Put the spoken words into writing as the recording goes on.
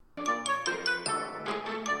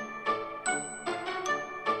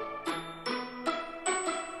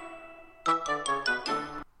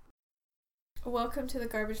Welcome to the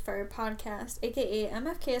Garbage Fire Podcast, aka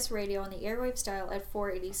MFKS Radio on the airwave dial at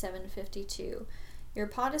 487.52. Your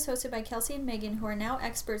pod is hosted by Kelsey and Megan, who are now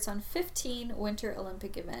experts on 15 Winter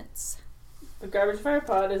Olympic events. The Garbage Fire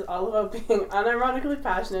Pod is all about being unironically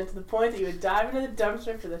passionate to the point that you would dive into the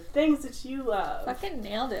dumpster for the things that you love. Fucking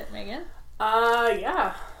nailed it, Megan.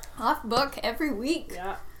 Yeah. Off book every week.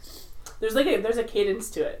 Yeah. There's a cadence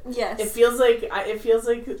to it. Yes. It feels like I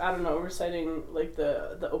don't know, reciting like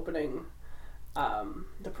the opening,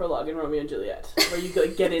 the prologue in Romeo and Juliet, where you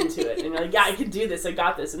like get into it and you're like, yeah, I can do this, I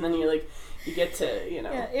got this, and then you get to, you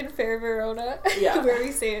know. Yeah, in Fair Verona. Yeah. Where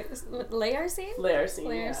we say it, Laocoon?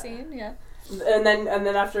 Laocoon, yeah. And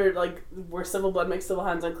then after like where civil blood makes civil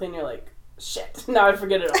hands unclean, you're like, shit, now I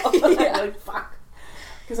forget it all. Yeah. Like, fuck.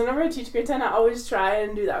 Because whenever I teach grade 10, I always try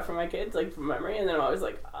and do that for my kids, like from memory, and then I'm always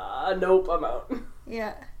like, nope, I'm out.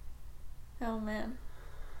 Yeah. Oh man.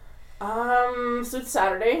 So it's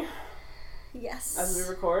Saturday Yes. as we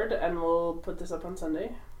record, and we'll put this up on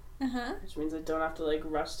Sunday, Uh-huh. which means I don't have to like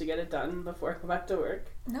rush to get it done before I go back to work.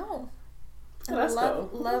 No. So let's go.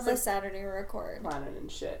 Love It's a Saturday record. Planning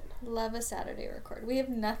and shit. Love a Saturday record. We have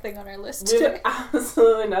nothing on our list We today. have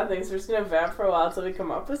absolutely nothing, so we're just gonna vamp for a while until we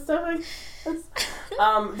come up with stuff like this.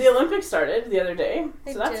 The Olympics started the other day,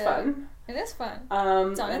 They so that's did. fun. It is fun.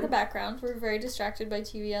 It's It's on in the background. We're very distracted by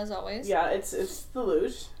TV as always. Yeah, it's the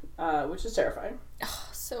luge, which is terrifying. Oh,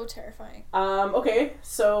 so terrifying. Okay,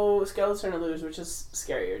 so skeleton or luge, which is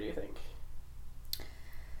scarier, do you think?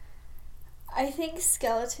 I think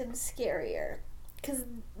skeleton's scarier. Because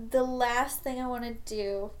the last thing I want to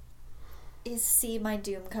do is see my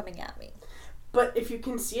doom coming at me. But if you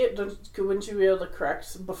can see it, wouldn't you be able to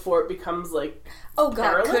correct before it becomes like Oh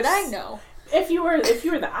god, perilous? could I know? If you were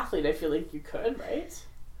the athlete, I feel like you could, right?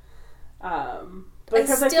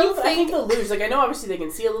 Because I think the luge, like I know obviously they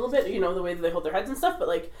can see a little bit, you know, the way that they hold their heads and stuff, but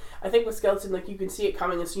like I think with skeleton, like you can see it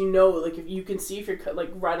coming, and so you know, like if you can see if you're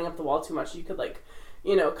like riding up the wall too much, you could like,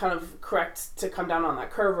 you know, kind of correct to come down on that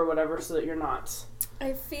curve or whatever, so that you're not.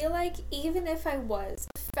 I feel like even if I was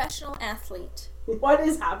a professional athlete, What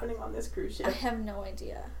is happening on this cruise ship? I have no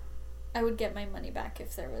idea. I would get my money back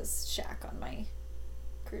if there was Shaq on my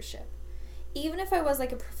cruise ship. Even if I was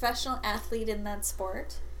like a professional athlete in that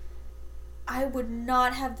sport, I would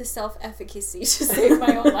not have the self-efficacy to save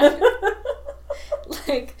my own life.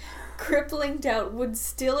 Like, crippling doubt would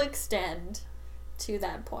still extend to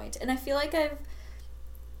that point. And I feel like I've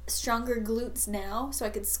stronger glutes now, so I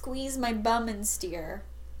could squeeze my bum and steer.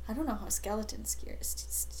 I don't know how skeleton steers.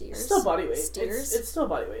 It's still body weight. Steers? It's still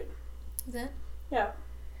body weight. Is it? Yeah.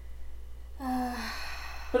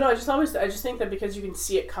 But no, I just think that because you can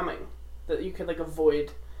see it coming, that you could like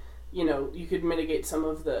avoid, you know, you could mitigate some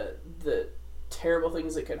of the terrible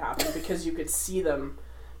things that could happen because you could see them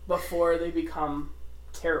before they become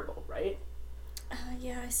terrible, right?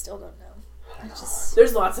 Yeah, I still don't know.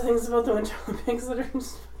 There's lots of things about the Winter Olympics that are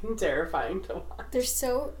just fucking terrifying to watch. They're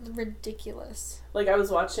so ridiculous. Like I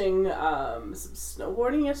was watching some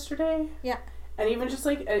snowboarding yesterday. Yeah. And even just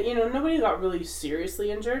like, you know, nobody got really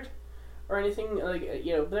seriously injured or anything, like,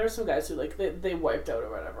 you know, but there were some guys who like they wiped out or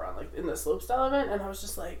whatever on like in the slopestyle event, and I was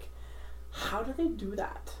just like, how do they do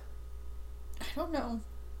that? I don't know.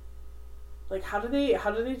 Like how do they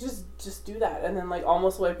just do that and then like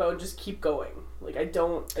almost wipe out and just keep going? Like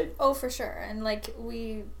Oh, for sure. And like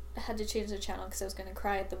we had to change the channel because I was going to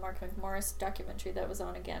cry at the Mark McMorris documentary that was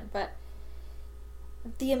on again. But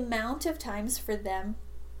the amount of times for them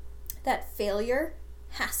that failure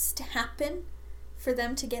has to happen for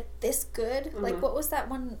them to get this good. Mm-hmm. Like what was that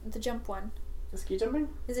one, the jump one? The ski jumping?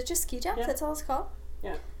 Is it just ski jump? Yeah. That's all it's called?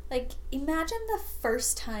 Yeah. Like imagine the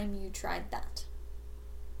first time you tried that.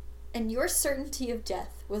 And your certainty of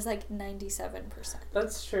death was like 97%.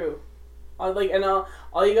 That's true. All you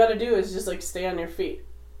gotta do is just like stay on your feet.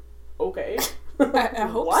 Okay. I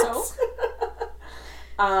hope What? so.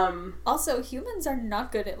 Also, humans are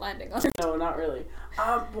not good at landing on their No, not really.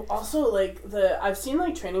 But also like I've seen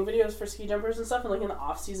like training videos for ski jumpers and stuff, and like in the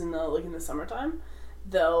off season, like in the summertime,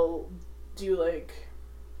 they'll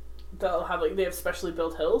have like they have specially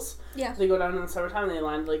built hills. Yeah. They go down in the summertime and they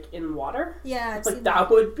land like in water. Yeah, I've Like seen that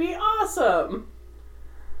would be awesome.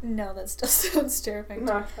 No, that still sounds terrifying.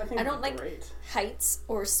 No, I think I don't like great. heights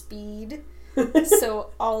or speed, so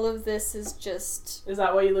all of this is just Is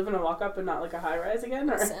that why you live in a walk up and not like a high rise again?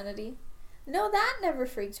 Or? insanity. No, that never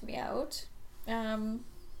freaked me out. I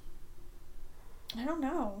don't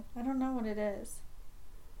know. I don't know what it is.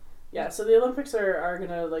 Yeah, so the Olympics are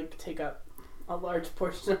gonna like take up a large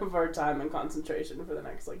portion of our time and concentration for the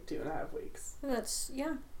next like 2.5 weeks.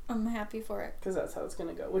 Yeah, I'm happy for it. Because that's how it's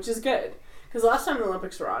gonna go, which is good. Because last time the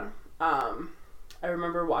Olympics were on, I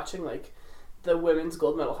remember watching like the women's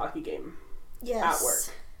gold medal hockey game at work.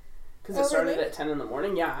 Because it started at 10 in the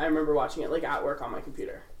morning. Yeah, I remember watching it, like, at work on my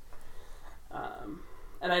computer.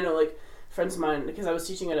 And I know, like, friends of mine, because I was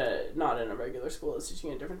teaching not in a regular school, I was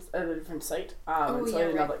teaching at a different site. And so I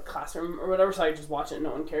didn't have, like, classroom or whatever, so I just watched it,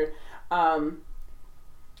 no one cared.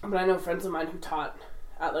 But I know friends of mine who taught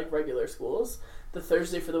at, like, regular schools. The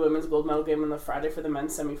Thursday for the women's gold medal game and the Friday for the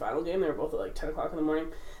men's semifinal game, they were both at, like, 10 o'clock in the morning.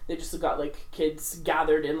 They just got, like, kids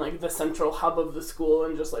gathered in, like, the central hub of the school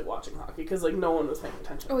and just, like, watching hockey, because, like, no one was paying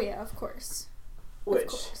attention. Oh, yeah, of course.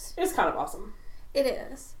 Which is kind of awesome. It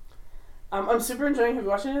is. I'm super enjoying, have you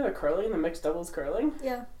watched any of the curling, the mixed doubles curling?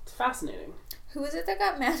 Yeah. It's fascinating. Who was it that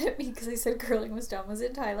got mad at me because I said curling was dumb? Was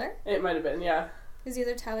it Tyler? It might have been, yeah. It was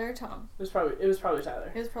either Tyler or Tom. It was probably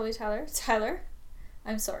Tyler. It was probably Tyler. Tyler?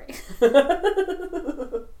 I'm sorry.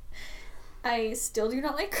 I still do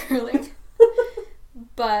not like curling,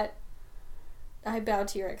 but I bow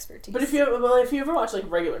to your expertise. But if you ever watch, like,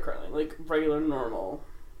 regular curling, like regular normal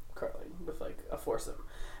curling with, like, a foursome,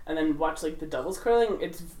 and then watch, like, the doubles curling,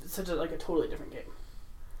 it's such a, like, a totally different game.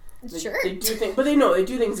 Sure. They do things, but they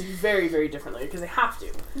do things very, very differently because they have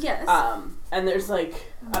to. Yes. And there's,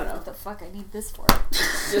 like, I don't know. What the fuck I need this for?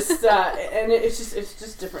 Just and it's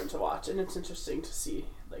just different to watch, and it's interesting to see,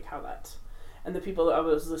 like, how that. And the people, I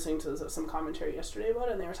was listening to some commentary yesterday about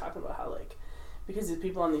it, and they were talking about how, like, because the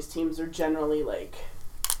people on these teams are generally, like,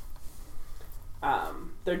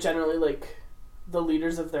 the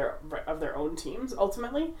leaders of their own teams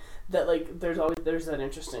ultimately, that, like, there's that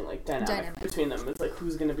interesting, like, dynamic between them. It's like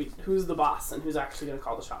who's the boss and who's actually gonna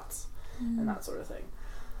call the shots and that sort of thing.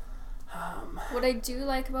 What I do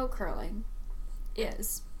like about curling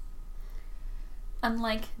is,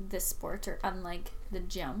 unlike this sport or unlike the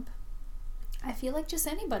jump, I feel like just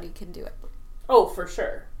anybody can do it. Oh, for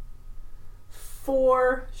sure.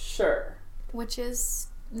 For sure. Which is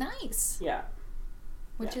nice. Yeah.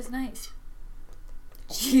 Which is nice.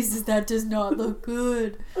 Jesus, that does not look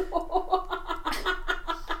good.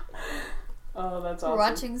 Oh, that's awesome.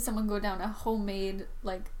 Watching someone go down a homemade,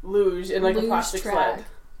 like, luge in, like, a plastic track. sled.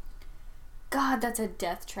 God, that's a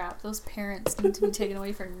death trap. Those parents need to be taken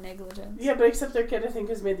away for negligence. Yeah, but except their kid, I think,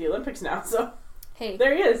 has made the Olympics now, so... Hey,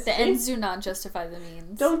 there he is. The ends do not justify the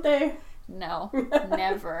means. Don't they? No,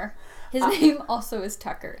 never. His name also is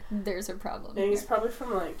Tucker. There's a problem. And he's probably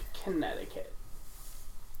from, like, Connecticut.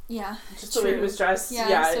 Yeah, just the way he was dressed.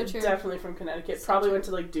 Yeah, so true. Definitely from Connecticut. So probably true. went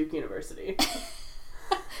to, like, Duke University.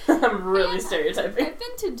 I'm really stereotyping. I've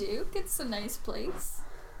been to Duke. It's a nice place.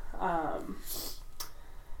 But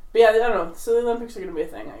yeah, I don't know. So the Olympics are going to be a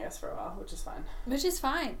thing, I guess, for a while, which is fine. Which is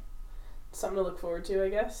fine. Something to look forward to, I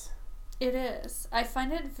guess. It is. I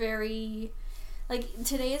find it very... Like,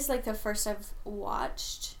 today is, like, the first I've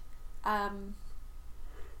watched. And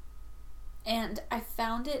I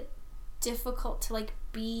found it difficult to, like,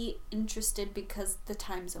 be interested because the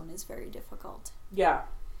time zone is very difficult. Yeah.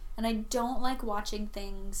 And I don't like watching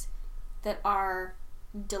things that are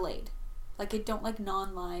delayed. Like, I don't like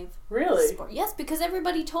non-live really sport. Yes, because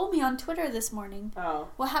everybody told me on Twitter this morning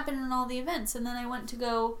what happened in all the events, and then I went to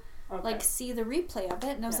go like see the replay of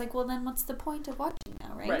it, and I was like, well, then what's the point of watching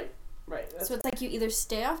now, right? Right. So it's like you either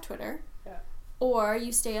stay off Twitter, or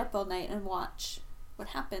you stay up all night and watch what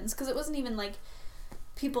happens. Because it wasn't even like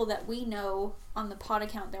people that we know on the pod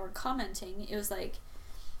account that were commenting. It was like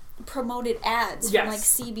promoted ads from, like,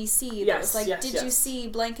 CBC. That was like, did you see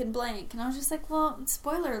blank and blank? And I was just like, well,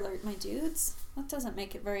 spoiler alert, my dudes. That doesn't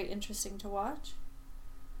make it very interesting to watch.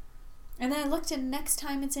 And then I looked, and next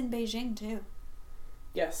time it's in Beijing too.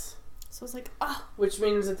 Yes. So I was like, oh. Which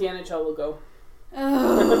means that the NHL will go.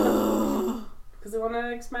 Because they want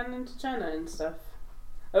to expand into China and stuff.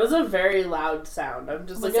 That was a very loud sound. I'm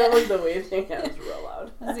just looking at, like, the wave thing. That was real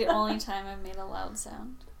loud. That's the only time I've made a loud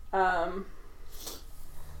sound.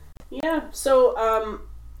 Yeah, so,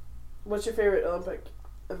 what's your favorite Olympic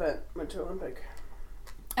event, Winter Olympic?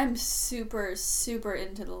 I'm super, super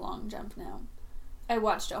into the long jump now. I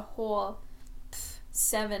watched a whole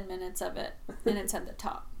 7 minutes of it, and it's at the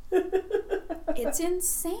top. It's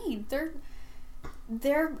insane.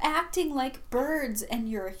 They're acting like birds, and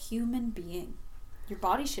you're a human being. Your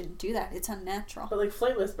body shouldn't do that. It's unnatural. But, like,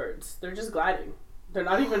 flightless birds, they're just gliding. They're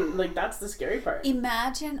not even, like, that's the scary part.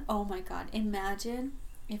 Imagine, oh my god, imagine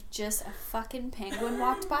if just a fucking penguin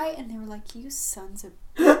walked by and they were like, you sons of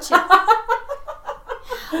bitches.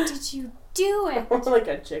 How did you do it? Or like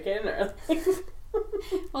a chicken or like...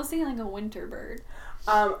 I was thinking like a winter bird.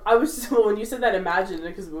 I was just, when you said that, imagine,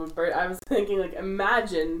 because bird, I was thinking, like,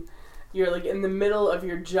 imagine you're, like, in the middle of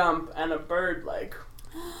your jump and a bird, like...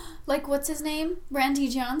 Like, what's his name? Randy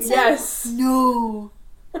Johnson? Yes. No.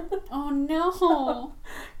 Oh no.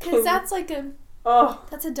 Because that's like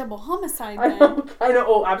that's a double homicide I then. know.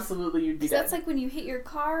 Oh, absolutely, you'd be dead. That's like when you hit your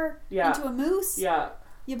car Yeah. into a moose. Yeah.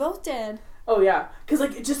 You both dead. Oh yeah, because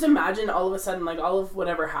like just imagine all of a sudden like all of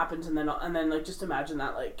whatever happens and then like just imagine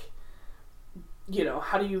that like, you know,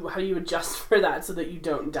 how do you adjust for that so that you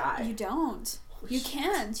don't die? You don't. You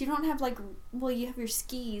can't. You don't have like, well, you have your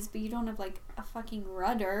skis, but you don't have like a fucking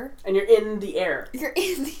rudder. And you're in the air. You're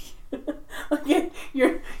in the. Like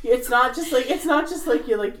it's not just like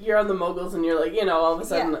you're on the moguls and you're like, you know, all of a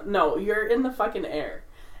sudden no, you're in the fucking air,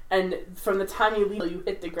 and from the time you leave you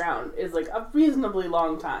hit the ground is like a reasonably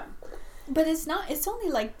long time. But it's not. It's only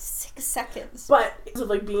like 6 seconds. But it's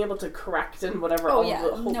like being able to correct and whatever. Oh all yeah,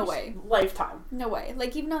 of the no way. Lifetime. No way.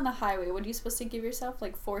 Like even on the highway, what are you supposed to give yourself?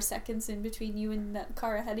 Like 4 seconds in between you and that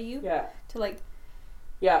car ahead of you? Yeah. To like.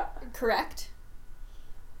 Yeah. Correct.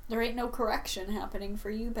 There ain't no correction happening for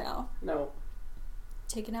you, pal. No.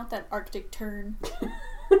 Taking out that Arctic tern.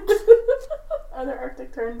 Are there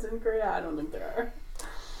Arctic terns in Korea? I don't think there are.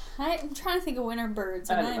 I'm trying to think of winter birds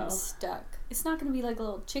and I'm stuck. It's not going to be like a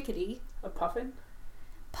little chickadee. A puffin?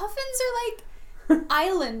 Puffins are like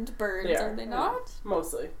island birds, are they not?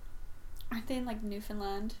 Mostly. Aren't they in like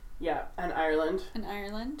Newfoundland? Yeah, and Ireland. And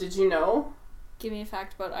Ireland? Did you know? Give me a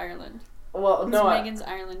fact about Ireland. Well, no. It's Megan's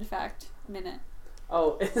Ireland fact minute.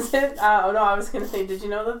 Oh, is it? Oh, no, I was going to say, did you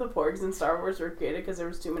know that the porgs in Star Wars were created because there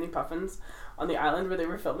was too many puffins on the island where they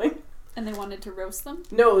were filming? And they wanted to roast them?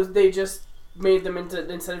 No, they just made them into,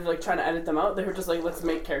 instead of like trying to edit them out, they were just like, let's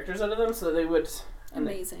make characters out of them so that they would...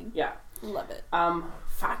 Amazing. Yeah. Love it.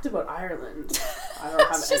 Fact about Ireland. I don't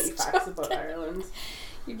have any facts about Ireland.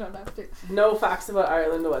 You don't have to. No facts about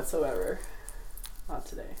Ireland whatsoever. Not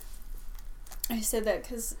today. I said that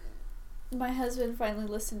because my husband finally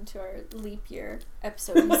listened to our leap year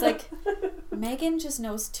episode. He's like, Megan just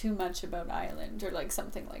knows too much about Ireland, or like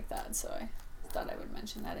something like that. So I thought I would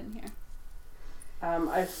mention that in here.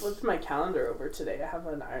 I flipped my calendar over today. I have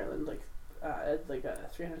an Ireland like a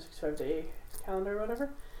 365 day calendar or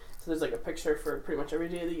whatever. So there's like a picture for pretty much every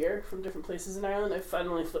day of the year from different places in Ireland. I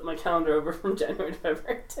finally flipped my calendar over from January to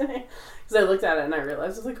February today because I looked at it and I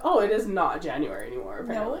realized I was like, oh, it is not January anymore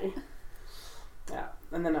apparently. No. Yeah,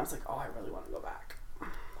 and then I was like, oh, I really want to go back, like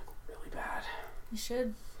really bad. You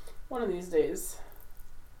should. One of these days.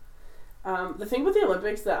 The thing with the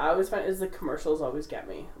Olympics that I always find is the commercials always get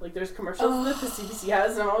me. Like there's commercials that the CBC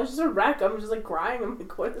has and I'm always just a wreck. I'm just like crying. I'm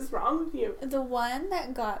like, what is wrong with you? The one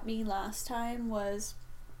that got me last time was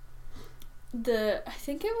I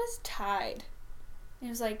think it was Tide. It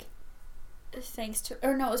was like, it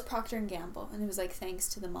was Procter & Gamble. And it was like, thanks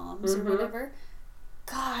to the moms or whatever.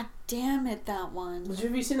 God damn it, that one.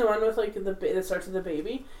 Have you seen the one with like that starts with the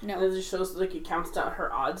baby? No. And it just shows like it counts down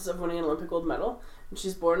her odds of winning an Olympic gold medal. And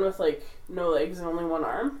she's born with like no legs and only one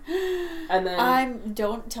arm. And then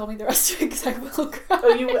don't tell me the rest of it because I will cry.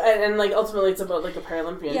 Oh, and like ultimately it's about like a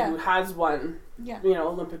Paralympian who has won,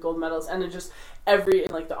 Olympic gold medals, and it just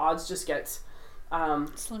the odds just get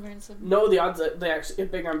slimmer and slimmer. No, the odds they actually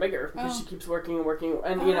get bigger and bigger because she keeps working and working,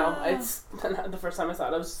 and it's the first time I saw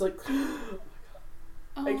it I was just like.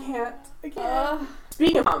 I can't.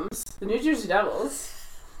 Speaking of moms, the New Jersey Devils.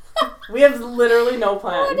 We have literally no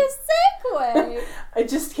plan. What a segue! It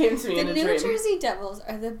just came to me in a dream. The New Jersey Devils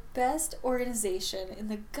are the best organization in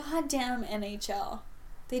the goddamn NHL.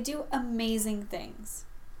 They do amazing things.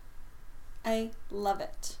 I love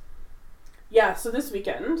it. Yeah, so this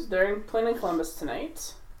weekend, they're playing in Columbus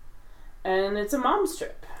tonight. And it's a mom's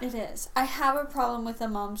trip. It is. I have a problem with a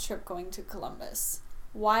mom's trip going to Columbus.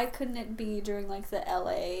 Why couldn't it be during like the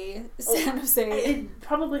LA, San Jose? It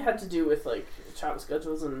probably had to do with like travel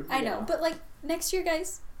schedules and. I know, but like next year,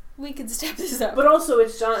 guys, we could step this up. But also,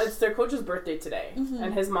 it's their coach's birthday today,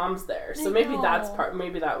 and his mom's there, so maybe that's part.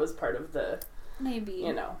 Maybe that was part of the.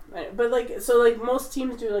 Maybe. But most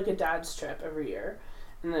teams do like a dad's trip every year,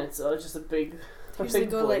 and then it's just a big. Usually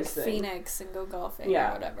go like Phoenix and go golfing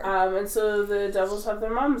or whatever. And so the Devils have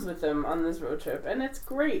their moms with them on this road trip, and it's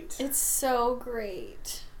great. It's so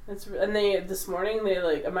great. This morning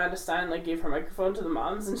Amanda Stein gave her microphone to the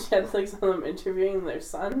moms, and she had some of them interviewing their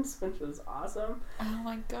sons, which was awesome. Oh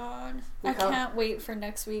my god! I can't wait for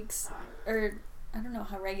next week's, or I don't know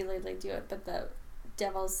how regularly they do it, but the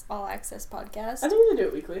Devils All Access podcast. I think they do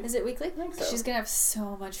it weekly. Is it weekly? I think so. She's gonna have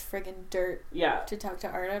so much friggin' dirt. To talk to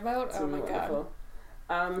Art about. It's oh my god.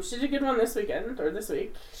 She did a good one this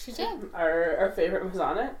week. She did. Our favorite was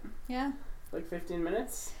on it. Yeah. 15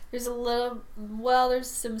 minutes. There's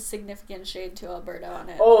some significant shade to Alberta on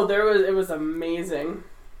it. Oh, it was amazing.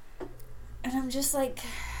 And I'm just like,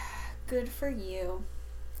 good for you.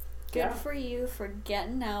 Good for you for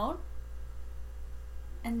getting out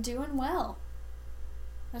and doing well.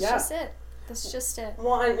 That's Yeah. just it. That's just it.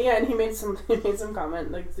 Well, and he made some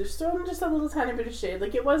comment like there's still just a little tiny bit of shade.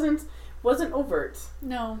 Like it wasn't overt.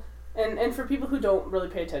 No. And for people who don't really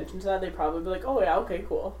pay attention to that, they probably be like, oh yeah, okay,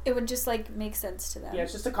 cool. It would just like make sense to them. Yeah,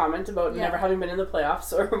 it's just a comment about Yeah. never having been in the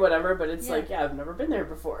playoffs or whatever, but it's Yeah. like, yeah, I've never been there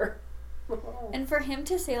before. And for him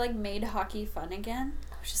to say like made hockey fun again,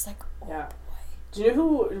 I was just like, oh Yeah. boy. Do you know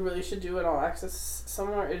who really should do an all access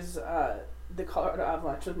somewhere is the Colorado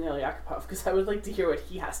Avalanche with Neil Yakupov, because I would like to hear what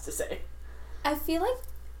he has to say. I feel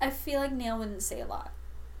like Neil wouldn't say a lot.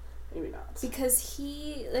 Maybe not. Because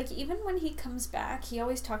he, like, even when he comes back, he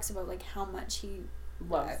always talks about, like, how much he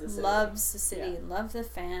Loves the city. loves the city Yeah. and loved the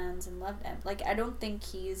fans and loved, like, I don't think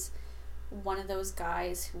he's one of those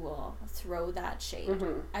guys who will throw that shade.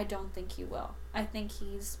 Mm-hmm. I don't think he will. I think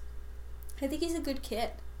he's a good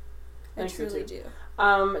kid. I Thank you, truly too.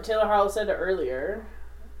 do. Taylor Hall said earlier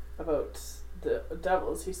about the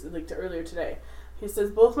Devils, he said, like, earlier today, he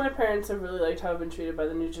says, both my parents have really liked how I've been treated by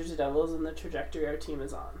the New Jersey Devils and the trajectory our team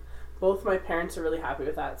is on. Both my parents are really happy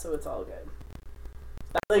with that, so it's all good.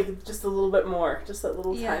 Like, just a little bit more. Just that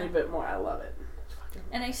little Yeah. tiny bit more. I love it.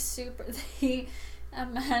 And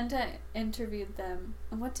Amanda interviewed them.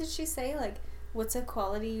 And what did she say? Like, what's a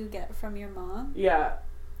quality you get from your mom? Yeah.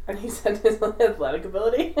 And he said his athletic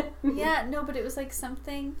ability. Yeah, no, but it was like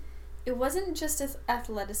something. It wasn't just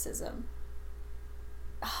athleticism.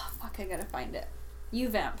 Oh, fuck, I gotta find it.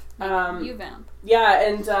 UVamp. UVamp. Yeah,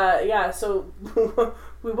 and so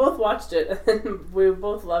we both watched it, and we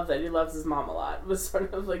both loved that he loves his mom a lot. Was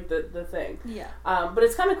sort of like the thing. Yeah. But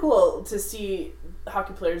it's kind of cool to see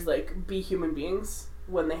hockey players like be human beings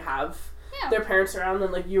when they have their parents around,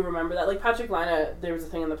 and like you remember that. Like Patrick Laine, there was a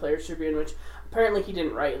thing in the Players Tribune which apparently he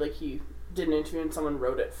didn't write. Like he did an interview and someone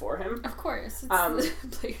wrote it for him. Of course, it's the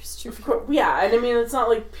Players Tribune. Yeah, and I mean it's not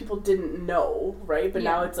like people didn't know, right? But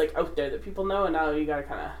Yeah. now it's like out there that people know, and now you gotta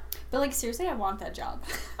kind of. But like seriously, I want that job.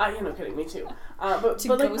 You're not kidding, me too. But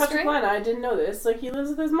To like ghostwrite? Patrick Laine, I didn't know this. Like he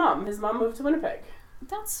lives with his mom. His mom moved to Winnipeg,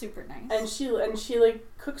 That's super nice. and she like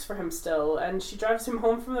cooks for him still, and she drives him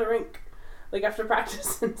home from the rink, like after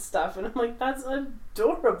practice and stuff. And I'm like, that's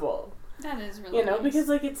adorable. That is really You know, nice. because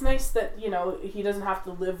like it's nice that he doesn't have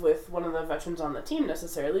to live with one of the veterans on the team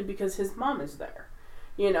necessarily because his mom is there.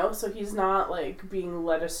 You know, so he's not like being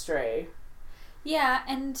led astray. Yeah,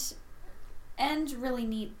 and really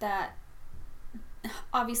neat that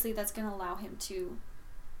obviously that's going to allow him to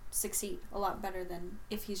succeed a lot better than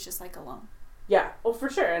if he's just like alone. Yeah, oh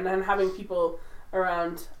for sure. And then having people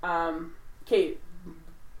around. Kate,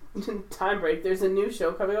 time break. There's a new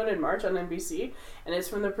show coming out in March on NBC, and it's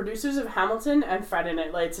from the producers of Hamilton and Friday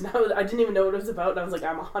Night Lights. And I didn't even know what it was about, and I was like,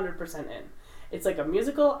 I'm 100% in. It's like a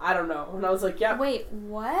musical. I don't know. And I was like, yeah. Wait,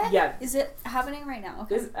 what? Yeah. Is it happening right now?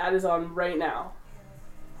 Okay. This ad is on right now.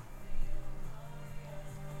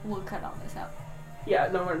 We'll cut all this out.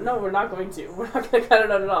 Yeah, we're not going to. We're not going to cut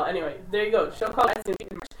it out at all. Anyway, there you go. Show called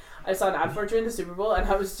I saw an ad for it during the Super Bowl, and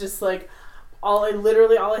I was just like, all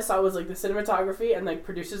I saw was like the cinematography and like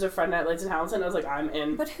producers of Friday Night Lights and Hamilton. I was like, I'm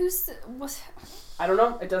in. But I don't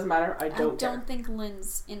know. It doesn't matter. I don't care. think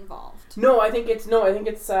Lynn's involved. No, I think it's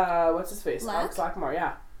what's his face? Lack? Alex Lackmore.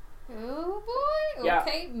 Yeah. Oh boy. Yeah.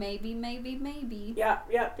 Okay. Maybe. Yeah.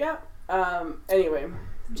 Anyway.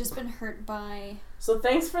 I've just been hurt by. So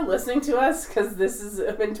thanks for listening to us, because this has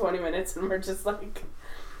been 20 minutes and we're just like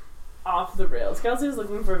off the rails. Kelsey's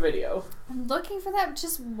looking for a video. I'm looking for that.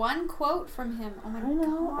 Just one quote from him. Oh my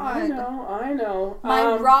god. I know.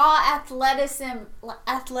 My raw athleticism.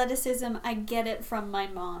 I get it from my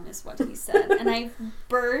mom, is what he said, and I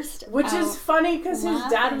burst. Which out is funny because his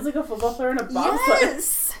dad was like a football player and a bobsled.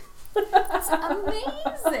 Yes. It's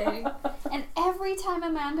amazing. And every time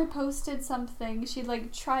Amanda posted something, she'd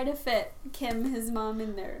like try to fit Kim, his mom,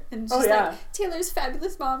 in there, and just like Taylor's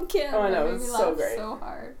fabulous mom, Kim. Oh, I know, It made it's me so laugh great. so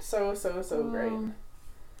hard. So great.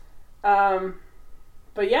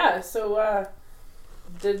 But yeah, so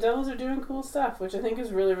the Devils are doing cool stuff, which I think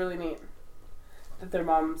is really, really neat. That their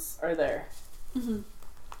moms are there. Mm-hmm.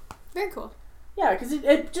 Very cool. Yeah, because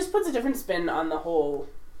it just puts a different spin on the whole,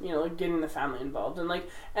 like getting the family involved. And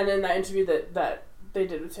in that interview that they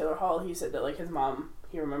did with Taylor Hall, he said that like his mom,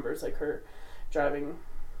 he remembers like her driving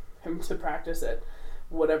him to practice at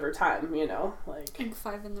whatever time, like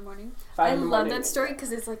 5 in the morning. 5 in the morning. I love that story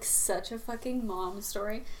because it's like such a fucking mom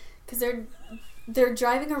story. Because they're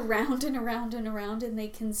driving around and around and around, and they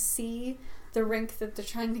can see the rink that they're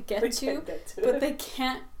trying to get to, but they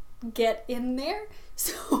can't get in there.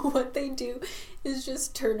 So what they do is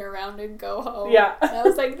just turn around and go home. Yeah. And I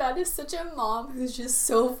was like, that is such a mom who's just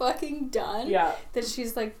so fucking done. Yeah. That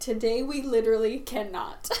she's like, today we literally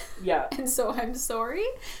cannot. Yeah. And so I'm sorry,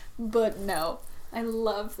 but no. I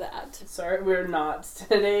love that. Sorry, we're not.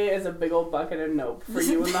 Today is a big old bucket of nope for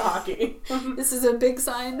you in the hockey. This is a big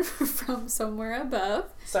sign from somewhere above.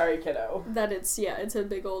 Sorry, kiddo. That it's a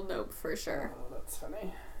big old nope for sure. Oh, that's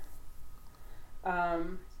funny.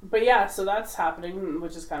 But yeah, so that's happening,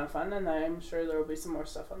 which is kind of fun, and I'm sure there will be some more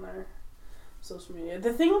stuff on their social media.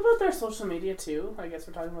 The thing about their social media too, I guess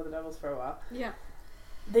we're talking about the Devils for a while. Yeah.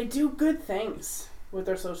 They do good things with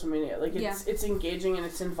their social media. Like it's engaging and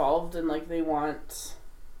it's involved, and like they want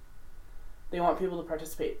people to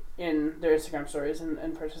participate in their Instagram stories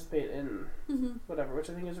and participate in whatever, which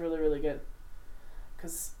I think is really, really good.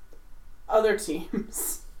 Because other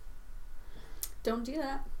teams don't do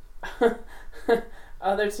that.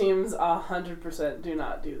 Other teams 100% do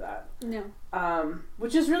not do that. No.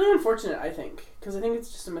 Which is really unfortunate, I think, because I think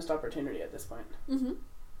it's just a missed opportunity at this point.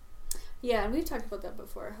 Yeah, and we've talked about that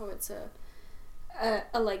before, how it's a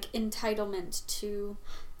like entitlement to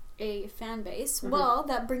a fan base. Well,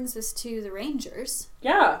 that brings us to the Rangers.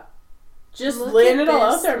 Yeah. Just laying it all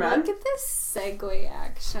out there, man. Look at this segue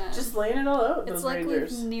action. Just laying it all out, it's those like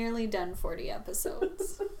Rangers. we've nearly done 40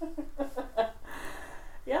 episodes.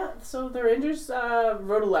 Yeah, so the Rangers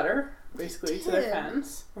wrote a letter, basically, to their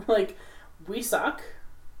fans. Like, we suck.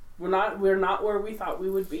 We're not where we thought we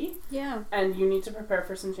would be. Yeah. And you need to prepare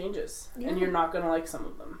for some changes. Yeah. And you're not going to like some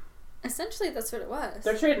of them. Essentially, that's what it was.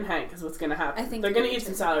 They're trading Hank is what's going to happen. I think they're going to eat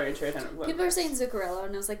some salary and trade Hank. People are saying Zuccarello,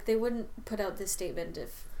 and I was like, they wouldn't put out this statement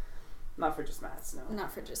if... Not for just Mats, no.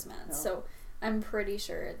 Not for just Mats. No. So, I'm pretty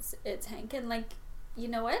sure it's Hank. And, like, you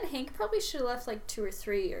know what? Hank probably should have left, like, 2 or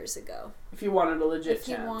 3 years ago. If you wanted a legit chance.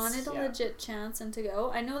 If you wanted a legit chance and to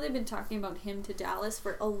go. I know they've been talking about him to Dallas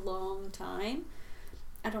for a long time.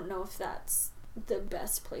 I don't know if that's the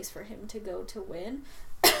best place for him to go to win.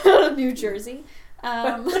 New Jersey.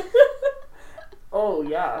 Oh,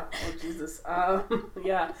 yeah. Oh, Jesus.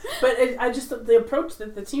 Yeah. But I just, the approach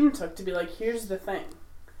that the team took to be like, here's the thing.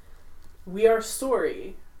 We are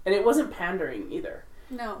sorry. And it wasn't pandering either.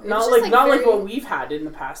 No. Not like what we've had in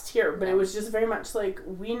the past here, but it was just very much like,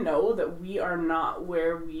 we know that we are not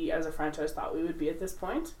where we as a franchise thought we would be at this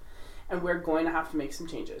point, and we're going to have to make some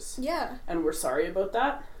changes. Yeah. And we're sorry about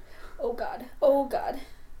that. Oh, God. Oh, God.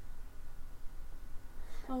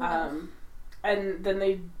 Oh, no. And then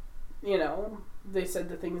they, they said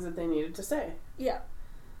the things that they needed to say. Yeah.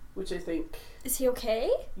 Which I think... Is he okay?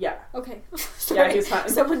 Yeah. Okay. Yeah, he's fine.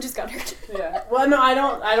 Someone just got hurt. Yeah. Well, no, I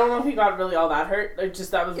don't know if he got really all that hurt. Like,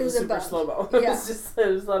 just that was a super slow-mo. Yeah.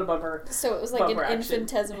 it was a lot of bumper. So it was like an action.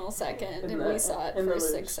 infinitesimal second, and we saw it for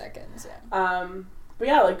 6 seconds. Yeah. But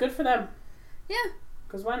yeah, like, good for them. Yeah.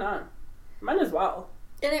 Because why not? Might as well.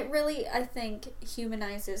 And it really, I think,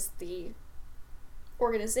 humanizes the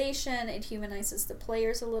organization. It humanizes the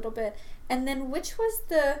players a little bit. And then which was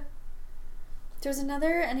there was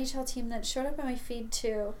another NHL team that showed up on my feed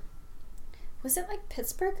too. Was it like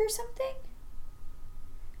Pittsburgh or something?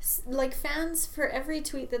 Like fans, for every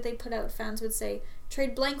tweet that they put out, fans would say,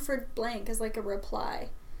 trade blank for blank as like a reply.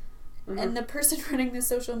 Mm-hmm. And the person running the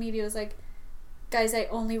social media was like, guys, I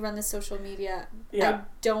only run the social media. Yeah. I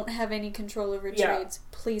don't have any control over trades.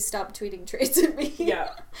 Please stop tweeting trades at me. Yeah.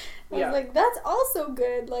 I was like, that's also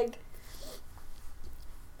good. Like,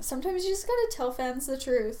 sometimes you just gotta tell fans the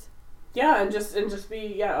truth. Yeah, and just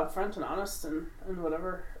be upfront and honest and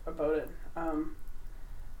whatever about it. But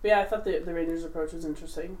yeah, I thought the Rangers' approach was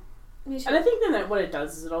interesting. Me too. And I think then that what it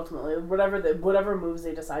does is it ultimately whatever moves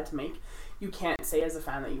they decide to make, you can't say as a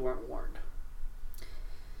fan that you weren't warned.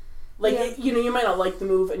 Like, you might not like the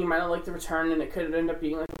move and you might not like the return, and it could end up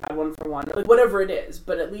being like a bad 1-for-1, like whatever it is,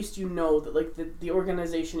 but at least you know that like the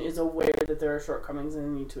organization is aware that there are shortcomings and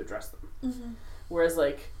they need to address them. Mm-hmm. Whereas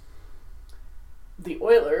like the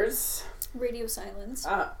Oilers, radio silence.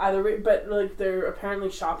 But like they're apparently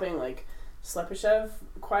shopping like Slepyshev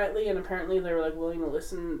quietly, and apparently they were like willing to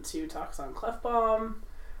listen to talks on Clefbaum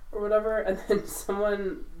or whatever. And then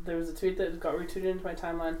there was a tweet that got retweeted into my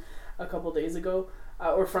timeline a couple days ago.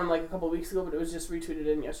 Or from like a couple weeks ago, but it was just retweeted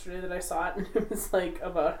in yesterday that I saw it, and it was like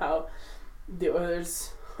about how the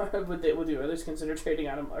Oilers would the Oilers consider trading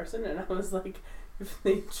Adam Larsson, and I was like, if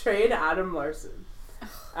they trade Adam Larsson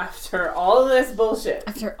after all this bullshit,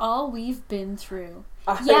 after all we've been through,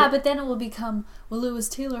 but then it will become it was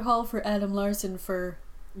Taylor Hall for Adam Larsson for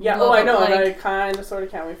I know, and I kind of sort of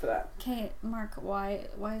can't wait for that. Okay, Mark, why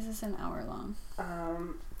is this an hour long?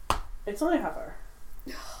 It's only a half hour.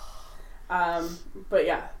 But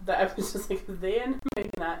yeah, I was just like, if they end up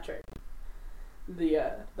making that trade, the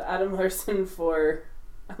Adam Larson for,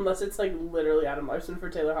 unless it's like literally Adam Larson for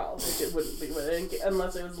Taylor Hall, which it wouldn't be, but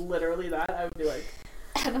unless it was literally that, I would be like,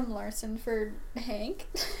 Adam Larson for Hank.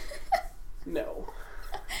 no.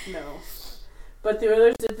 But the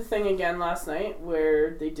Oilers did the thing again last night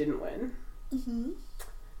where they didn't win. Mm-hmm.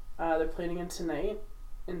 They're playing again tonight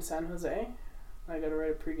in San Jose. I gotta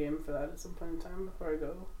write a pregame for that at some point in time before I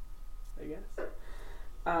go, I guess.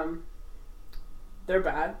 They're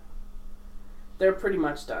bad. They're pretty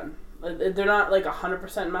much done. They're not like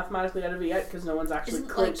 100% mathematically out of it yet because no one's actually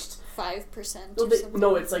clinched. Like 5%. Well,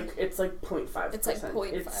 no, it's like 0.5%. It's like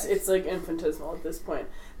 0.5. It's like infinitesimal at this point.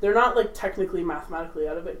 They're not like technically mathematically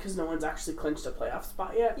out of it because no one's actually clinched a playoff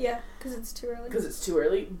spot yet. Yeah, because it's too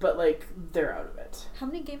early. But like they're out of it. How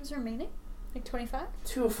many games remaining? Like 25?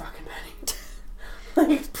 Too fucking many.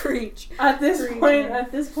 Like preach. At this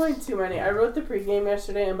point, too many. I wrote the pregame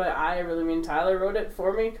yesterday, and by I really mean Tyler wrote it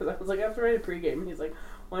for me because I was like, I have to write a pregame. And he's like,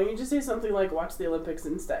 why don't you just say something like watch the Olympics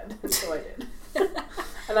instead? And so I did.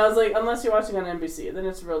 And I was like, unless you're watching on NBC, then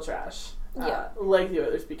it's real trash. Yeah. Like the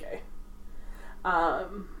Oilers PK.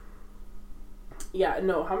 Yeah,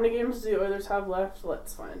 no. How many games do the Oilers have left?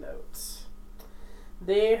 Let's find out.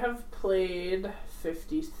 They have played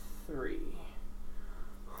 53.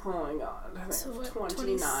 Oh my god. They So have what,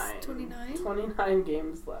 29. 29? 29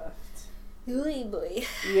 games left. Ooh boy.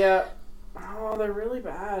 Yeah. Oh, they're really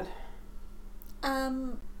bad.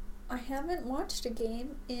 I haven't watched a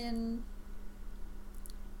game in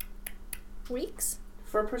weeks.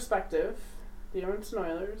 For perspective, the Edmonton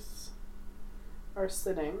Oilers are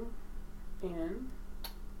sitting in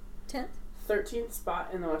 10th? 13th spot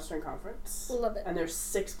in the Western Conference. Love it. And they're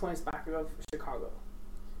 6 points back of Chicago,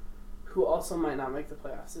 who also might not make the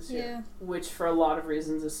playoffs this year. Yeah. Which, for a lot of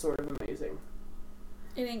reasons, is sort of amazing.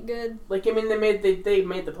 It ain't good. Like, I mean, they made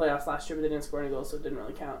the playoffs last year, but they didn't score any goals, so it didn't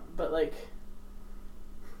really count. But like,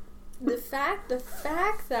 The fact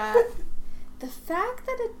that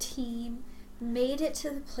a team made it to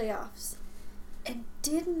the playoffs and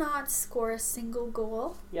did not score a single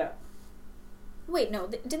goal. yeah, Wait, no,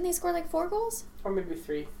 didn't they score like 4 goals? or maybe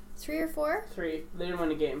 3. 3 or 4? 3. They didn't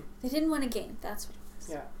win a game. They didn't win a game. That's what it was.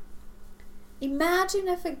 Yeah. Imagine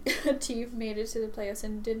if a team made it to the playoffs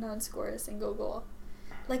and did not score a single goal.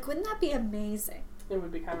 Like, wouldn't that be amazing? It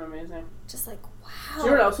would be kind of amazing. Just like, wow. Do you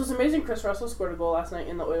know what else was amazing? Chris Russell scored a goal last night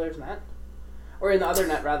in the Oilers net. Or in the other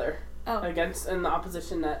net, rather. Oh. In the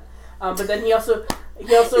opposition net. But then he also...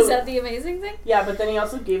 Is that the amazing thing? Yeah, but then he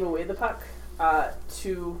also gave away the puck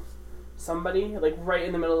to somebody, like, right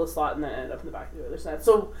in the middle of the slot, and then ended up in the back of the Oilers net.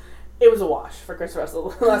 So, it was a wash for Chris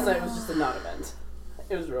Russell. Last night was just a non-event.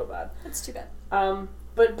 It was real bad. That's too bad.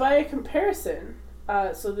 But by a comparison,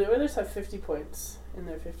 so the Oilers have 50 points in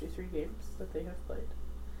their 53 games that they have played.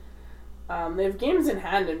 They have games in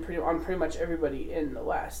hand on pretty much everybody in the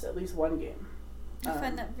West, at least one game. I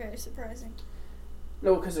find that very surprising.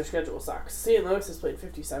 No, because their schedule sucks. St. Louis has played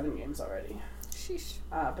 57 games already. Sheesh.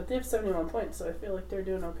 But they have 71 points, so I feel like they're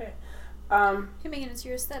doing okay. Hey, Megan, it's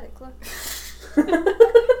your aesthetic. Look.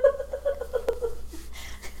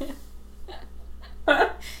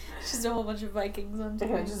 Just a whole bunch of Vikings on TV.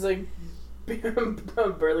 Yeah, just like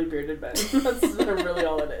burly bearded men. That's really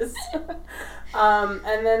all it is.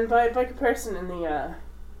 And then by comparison, in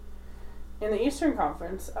the Eastern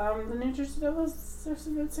Conference, the New Jersey Devils are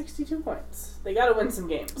sitting at 62 points. They got to win some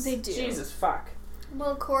games. They do. Jesus fuck.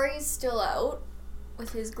 Well, Corey's still out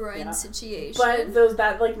with his groin situation. But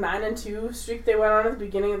that 9-2 streak they went on at the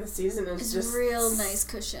beginning of the season is just real nice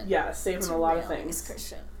cushion. Yeah, saving a lot of things. Nice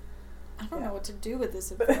cushion. I don't know what to do with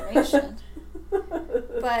this information.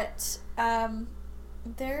 But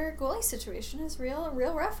their goalie situation is real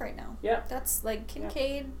rough right now. Yeah. That's like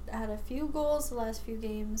Kincaid had a few goals the last few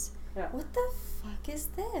games. Yeah. What the fuck is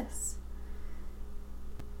this?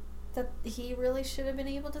 That he really should have been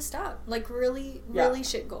able to stop. Like really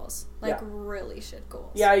shit goals. Like really shit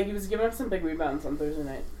goals. Yeah, he was giving up some big rebounds on Thursday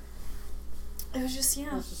night. It was just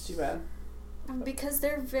It was just too bad. Because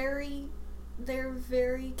they're very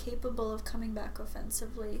capable of coming back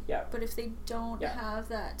offensively. Yeah. But if they don't have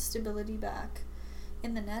that stability back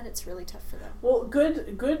in the net, it's really tough for them. Well,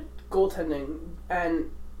 good goaltending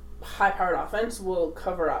and high-powered offense will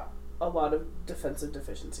cover up a lot of defensive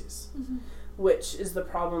deficiencies, which is the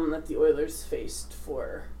problem that the Oilers faced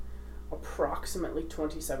for approximately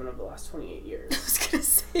 27 of the last 28 years. I was gonna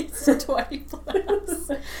say it's 20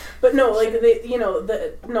 plus. But no, like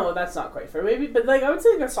no, that's not quite fair. Maybe, but like I would say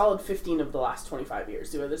like a solid 15 of the last 25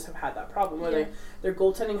 years. The others have had that problem where their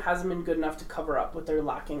goaltending hasn't been good enough to cover up what they're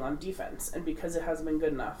lacking on defense, and because it hasn't been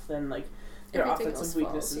good enough, then like their offensive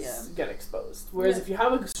weaknesses get exposed. Whereas if you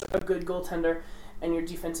have a good goaltender and your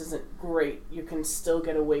defense isn't great, you can still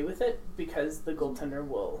get away with it because the goaltender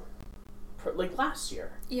will, like last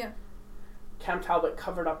year. Yeah. Cam Talbot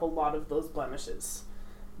covered up a lot of those blemishes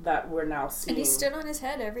that we're now seeing. And he stood on his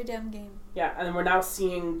head every damn game. Yeah, and we're now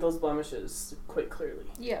seeing those blemishes quite clearly.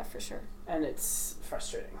 Yeah, for sure. And it's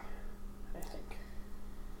frustrating, I think.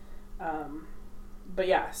 But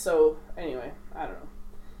yeah, so anyway, I don't know.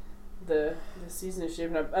 The season is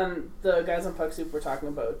shaping up. And the guys on Puck Soup were talking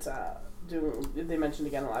about they mentioned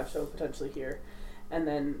again a live show potentially here. And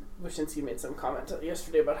then Wyshynski made some comment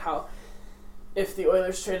yesterday about how if the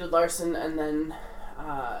Oilers traded Larson and then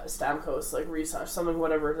Stamkos like re-signed something,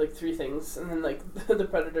 whatever, like 3 things, and then like the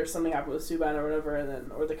Predators, something happened with Subban or whatever, and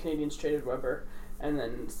then or the Canadians traded Weber, and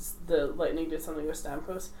then the Lightning did something with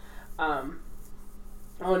Stamkos.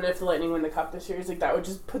 And if the Lightning win the Cup this year, he's like, that would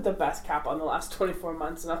just put the best cap on the last 24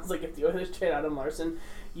 months. And I was like, if the Oilers trade Adam Larson,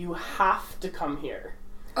 you have to come here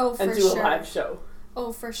and do a live show.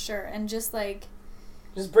 Oh, for sure. And just like...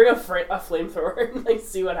 just bring a flamethrower and like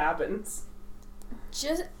see what happens.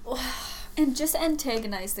 Just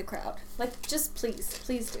antagonize the crowd. Like, just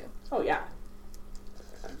please do. Oh, yeah.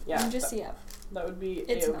 Yeah. And just, that would be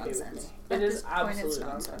it's A-okay nonsense. with me. It is absolute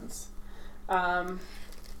nonsense.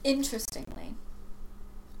 Interestingly,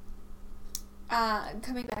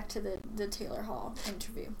 coming back to the Taylor Hall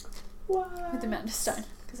interview with Amanda Stein,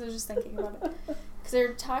 because I was just thinking about it. Because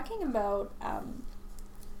they're talking about,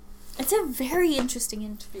 it's a very interesting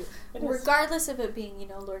interview. Regardless of it being,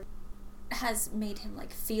 Lord has made him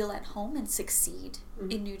like feel at home and succeed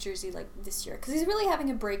in New Jersey like this year, because he's really having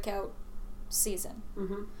a breakout season.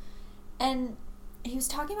 And he was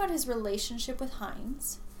talking about his relationship with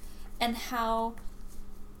Hines and how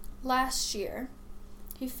last year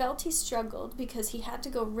he felt he struggled because he had to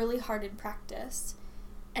go really hard in practice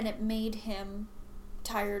and it made him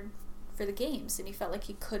tired for the games, and he felt like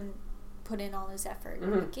he couldn't put in all his effort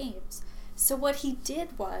in the games. So what he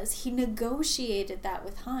did was he negotiated that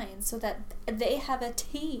with Hines so that they have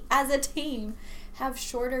as a team, have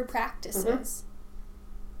shorter practices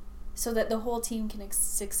so that the whole team can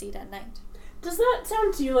succeed at night. Does that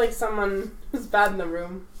sound to you like someone who's bad in the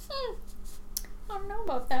room? I don't know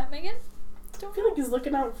about that, Megan. I feel like he's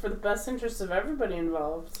looking out for the best interests of everybody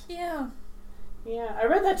involved. Yeah. Yeah, I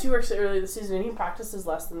read that too actually earlier this season, and he practices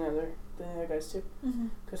less than the other guys too.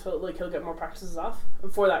 Because he'll get more practices off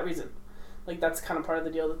for that reason. Like, that's kind of part of the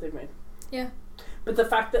deal that they've made. Yeah. But the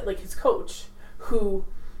fact that, like, his coach, who,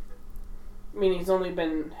 I mean, he's only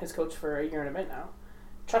been his coach for a year and a bit now,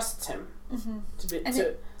 trusts him and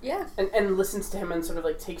listens to him and sort of,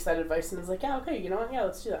 like, takes that advice and is like, yeah, okay, you know what, yeah,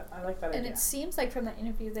 let's do that. I like that idea. And it seems like from that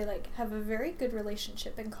interview they, like, have a very good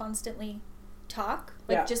relationship and constantly talk.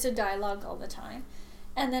 Like, just a dialogue all the time.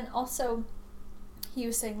 And then also... he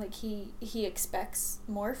was saying, like, he expects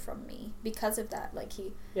more from me because of that. Like,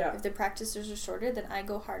 if the practices are shorter, then I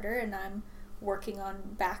go harder, and I'm working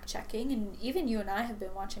on back-checking. And even you and I have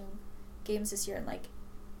been watching games this year, and, like,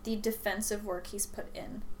 the defensive work he's put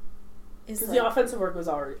in is, because the offensive work was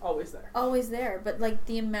always there. Always there. But, like,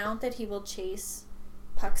 the amount that he will chase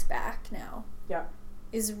pucks back now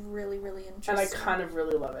is really, really interesting. And I kind of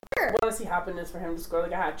really love it. Sure. What I want to see happen is for him to score,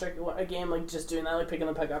 like, a hat trick a game, like, just doing that, like, picking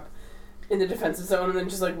the puck up in the defensive zone and then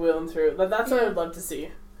just like wheeling through. That's what I would love to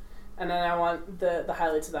see. And then I want the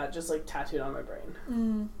highlights of that just like tattooed on my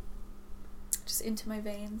brain. Just into my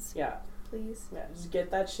veins. Yeah. Please. Yeah, just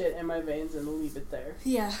get that shit in my veins and leave it there.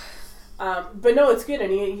 Yeah. But no, it's good,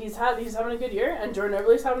 and he's having a good year, and Jordan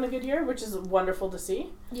Eberle's having a good year, which is wonderful to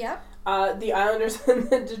see. Yeah. The Islanders and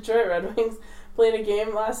the Detroit Red Wings played a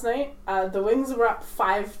game last night. The Wings were up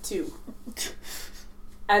 5-2.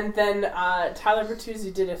 And then Tyler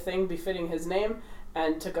Bertuzzi did a thing befitting his name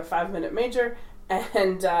and took a 5-minute major,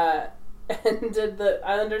 and the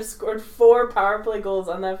Islanders scored 4 power play goals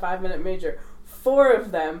on that 5-minute major, 4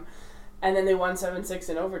 of them, and then they won 7-6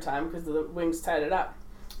 in overtime because the Wings tied it up.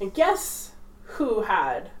 And guess who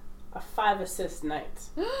had a 5-assist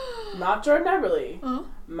night? Not Jordan Eberle,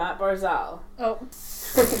 Matt Barzal. Oh,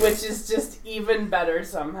 which is just even better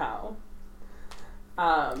somehow.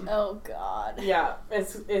 Oh God. Yeah,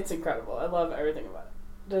 it's incredible. I love everything about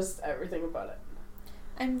it. Just everything about it.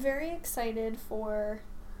 I'm very excited for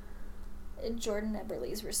Jordan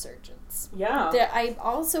Eberle's resurgence. Yeah. I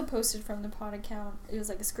also posted from the pod account. It was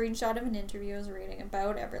like a screenshot of an interview I was reading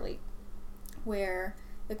about Eberle, where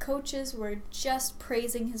the coaches were just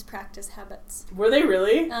praising his practice habits. Were they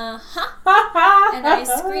really? Uh-huh. And I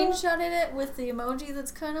screenshotted it with the emoji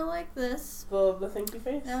that's kind of like this. The thinky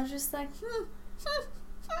face? And I was just like,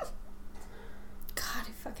 God,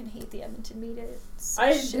 I fucking hate the Edmonton media. It's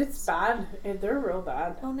bad. They're real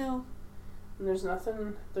bad. Oh no. And there's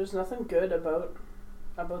nothing good about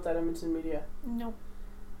that Edmonton media. Nope.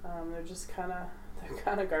 They're just kind of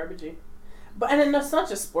garbagey. And it's not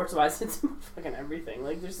just sports wise, it's fucking everything.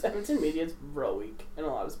 Like, there's Edmonton media is real weak in a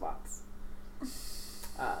lot of spots.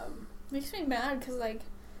 Makes me mad because, like,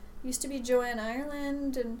 used to be Joanne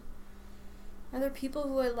Ireland and other people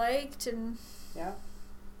who I liked, and yeah.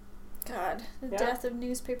 God, the death of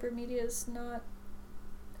newspaper media is not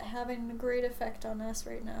having a great effect on us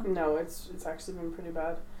right now. No, it's actually been pretty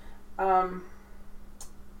bad. I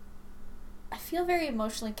feel very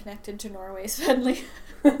emotionally connected to Norway suddenly.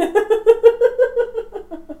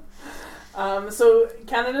 So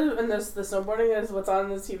Canada and the snowboarding is what's on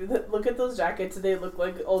the TV. Look at those jackets. They look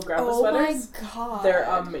like old grandpa sweaters. Oh my God. They're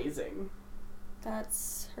amazing.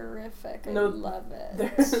 That's horrific. I love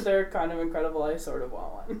it. They're kind of incredible. I sort of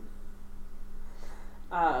want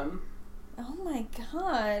one. Oh my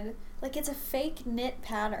God. Like, it's a fake knit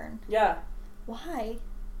pattern. Yeah. Why?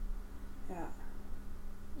 Yeah.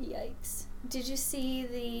 Yikes. Did you see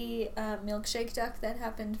the milkshake duck that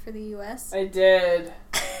happened for the U.S.? I did.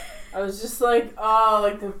 I was just like, oh,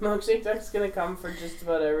 like the milkshake duck's gonna come for just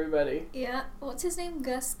about everybody. Yeah. What's his name?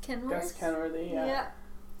 Gus Kenworth? Gus Kenworthy, yeah.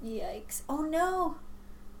 Yikes. Oh no!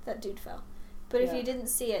 That dude fell. But if you didn't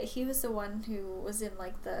see it, he was the one who was in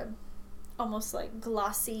like the almost like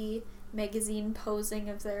glossy magazine posing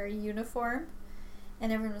of their uniform.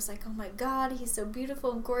 And everyone was like, oh my God, he's so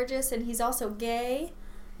beautiful and gorgeous, and he's also gay.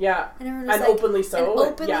 Yeah. And everyone was and like, openly so. And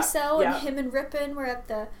openly so. Yeah. And him and Rippin were at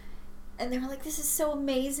the... And they were like, this is so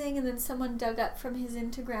amazing. And then someone dug up from his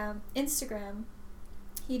Instagram.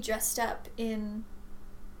 He dressed up in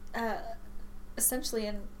essentially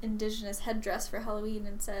an indigenous headdress for Halloween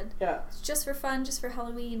and said, it's just for fun, just for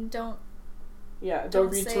Halloween. Don't read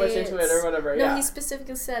too much into it or whatever. No, he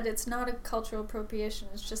specifically said it's not a cultural appropriation.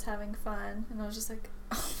 It's just having fun. And I was just like,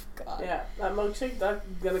 oh, God. Yeah, that milkshake duck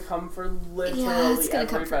gonna come for literally it's gonna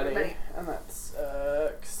come for everybody. And that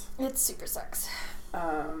sucks. It super sucks.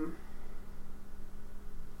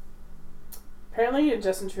 Apparently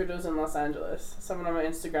Justin Trudeau's in Los Angeles. Someone on my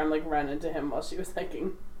Instagram ran into him while she was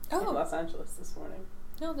hiking in Los Angeles this morning.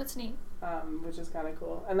 Oh, that's neat. Which is kind of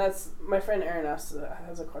cool. And that's my friend Erin has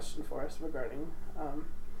a question for us regarding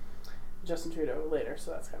Justin Trudeau later,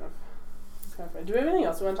 so that's kind of fun. Do we have anything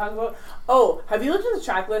else we want to talk about? Oh, have you looked at the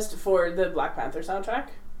track list for the Black Panther soundtrack?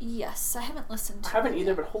 Yes, I haven't listened to it. I haven't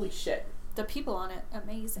either, but holy shit. The people on it,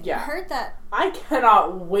 amazing. Yeah. I heard that. I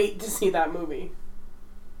cannot wait to see that movie.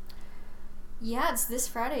 Yeah, it's this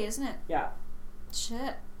Friday, isn't it? Yeah.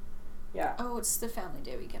 Shit. Yeah. Oh, it's the Family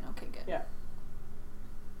Day weekend. Okay, good. Yeah.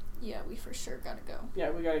 Yeah, we for sure gotta go.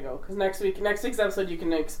 Yeah, we gotta go. Because next week's episode, you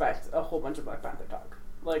can expect a whole bunch of Black Panther talk.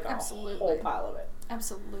 Like, Absolutely. A whole pile of it.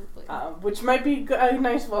 Absolutely. Which might be a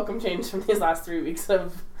nice welcome change from these last 3 weeks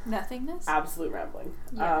of... nothingness? Absolute rambling.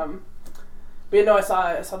 Yeah. But you know, I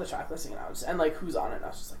saw the track listing and like who's on it, and I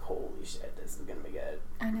was just like, holy shit, this is gonna be good.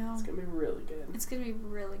 I know. It's gonna be really good. It's gonna be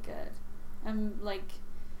really good. I'm like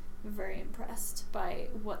very impressed by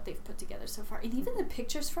what they've put together so far. And even the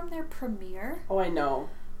pictures from their premiere. Oh, I know.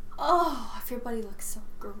 Oh, everybody looks so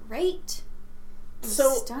great.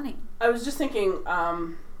 So stunning. I was just thinking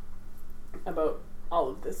about all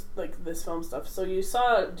of this, like this film stuff. So did you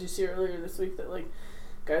see earlier this week that like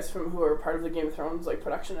guys who are part of the Game of Thrones like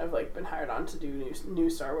production have like been hired on to do new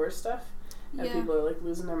Star Wars stuff, and people are like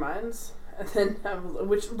losing their minds. And then,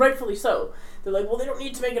 which rightfully so, they're like, well, they don't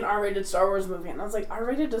need to make an R-rated Star Wars movie. And I was like,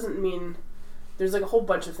 R-rated doesn't mean... There's like a whole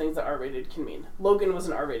bunch of things that R-rated can mean. Logan was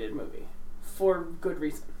an R-rated movie. For good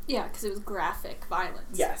reason. Yeah, because it was graphic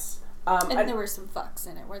violence. Yes. And there were some fucks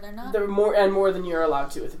in it, were there not? There were more than you're allowed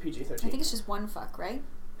to with a PG-13. I think it's just one fuck, right?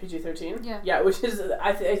 PG-13? Yeah. Yeah, which is,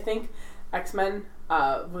 I think X-Men,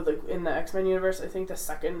 with like in the X-Men universe, I think the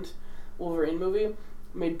second Wolverine movie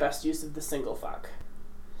made best use of the single fuck.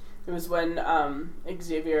 It was when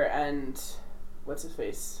Xavier and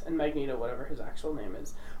what's-his-face and Magneto, whatever his actual name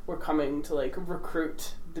is, were coming to like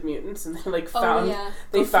recruit the mutants, and they like found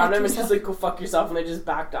found him and just like, go fuck yourself, and they just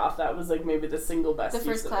backed off. That was like maybe the single best use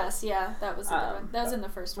First of Class, it. Yeah, that was the one. That was in the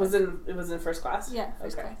first one. It was in First Class? Yeah,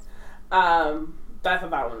 First Class. I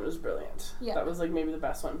thought that one was brilliant. Yeah. That was, like, maybe the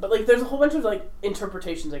best one. But, like, there's a whole bunch of, like,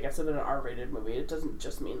 interpretations, I guess, of an R-rated movie. It doesn't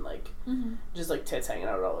just mean, like, just, like, tits hanging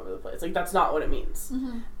out all over the place. Like, that's not what it means.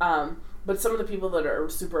 But some of the people that are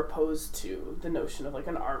super opposed to the notion of, like,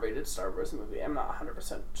 an R-rated Star Wars movie, I'm not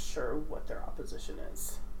 100% sure what their opposition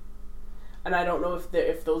is. And I don't know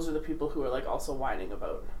if those are the people who are, like, also whining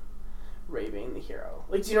about Rey being the hero.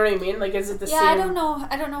 Like, do you know what I mean? Like, is it the same? Yeah, I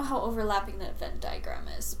don't know how overlapping that Venn diagram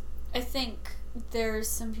is. I think there's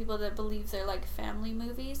some people that believe they're, like, family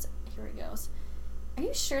movies. Here he goes. Are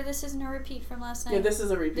you sure this isn't a repeat from last night? Yeah, this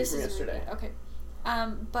is a repeat from yesterday. Okay.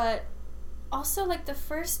 But also, like, the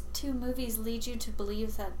first two movies lead you to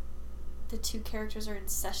believe that the two characters are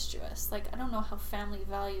incestuous. Like, I don't know how family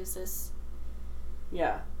values this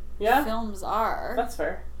films are. That's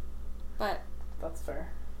fair. But that's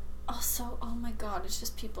fair. Also, oh my god, it's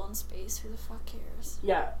just people in space. Who the fuck cares?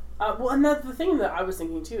 Yeah. Well, and the thing that I was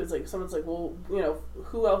thinking too is, like, someone's like, well, you know,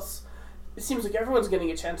 who else? It seems like everyone's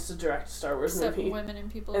getting a chance to direct a Star Wars except movie. Women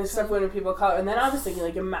and people. Except women and people of color. And then I was thinking,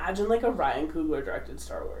 like, imagine, like, a Ryan Coogler directed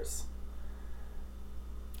Star Wars.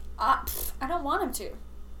 I don't want him to.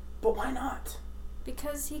 But why not?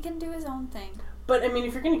 Because he can do his own thing. But, I mean,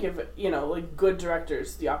 if you're going to give, you know, like, good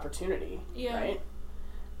directors the opportunity, right?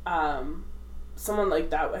 Someone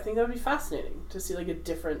like that, I think that would be fascinating to see, like, a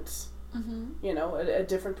different, you know, a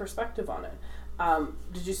different perspective on it.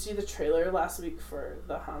 Did you see the trailer last week for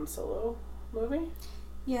the Han Solo movie?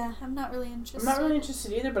 Yeah, I'm not really interested. I'm not really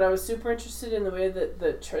interested either, but I was super interested in the way that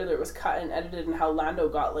the trailer was cut and edited and how Lando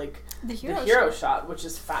got, like, the hero shot, which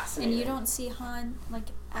is fascinating. And you don't see Han, like,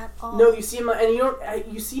 at all. No, you see him, and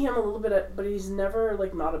you see him a little bit, but he's never,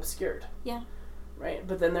 like, not obscured. Yeah. Right?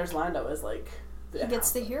 But then there's Lando as, like... He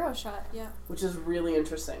gets the hero shot, yeah. Which is really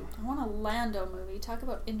interesting. I want a Lando movie. Talk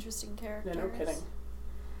about interesting characters. Yeah, no kidding.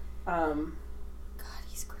 God,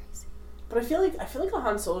 he's crazy. But I feel like a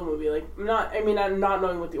Han Solo movie, like, I'm not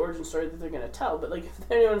knowing what the origin story that they're gonna tell, but, like,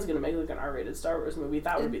 if anyone's gonna make, like, an R-rated Star Wars movie,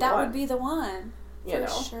 that would be the one. That would be the one. You know?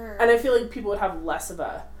 Sure. And I feel like people would have less of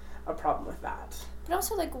a problem with that. But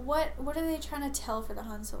also, like, what are they trying to tell for the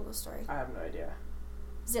Han Solo story? I have no idea.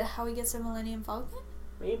 Is it how he gets a Millennium Falcon?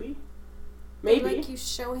 Maybe. But, like, you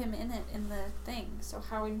show him in it in the thing, so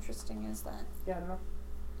how interesting is that? Yeah, I don't know.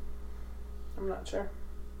 I'm not sure.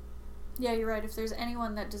 Yeah, you're right. If there's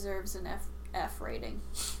anyone that deserves an F rating,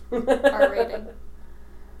 R rating,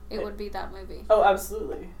 it would be that movie. Oh,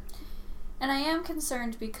 absolutely. And I am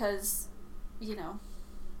concerned because, you know,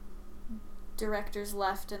 directors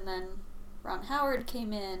left and then Ron Howard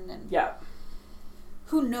came in, and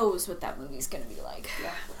who knows what that movie's gonna be like.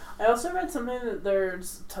 Yeah. I also read something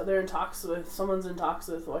that someone's in talks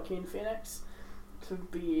with Joaquin Phoenix to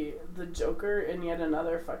be the Joker in yet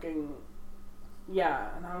another fucking,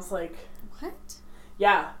 and I was like, what?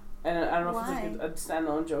 Yeah, and I don't know if it's like a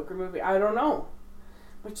standalone Joker movie. I don't know.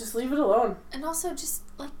 Like, just leave it alone. And also, just,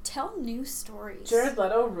 like, tell new stories. Jared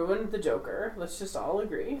Leto ruined the Joker. Let's just all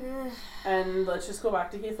agree. And let's just go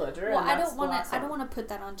back to Heath Ledger. Well, I don't want to put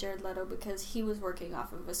that on Jared Leto because he was working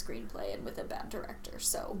off of a screenplay and with a bad director.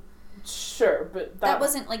 So sure, but that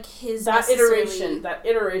wasn't like his. That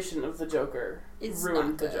iteration of the Joker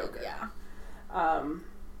ruined the Joker. Yeah.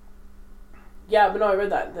 Yeah, but no, I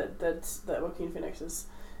read that Joaquin Phoenix is.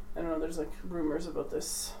 I don't know. There's, like, rumors about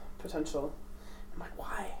this potential. I'm like,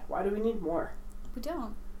 why? Why do we need more? We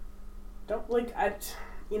don't. Like, and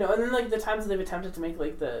then, like, the times that they've attempted to make,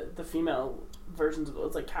 like, the female versions of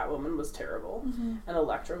those, like, Catwoman was terrible, and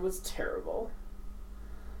Elektra was terrible.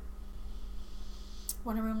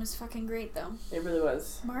 Wonder Woman was fucking great, though. It really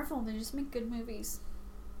was. Marvel, they just make good movies.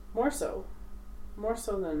 More so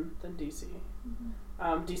than DC.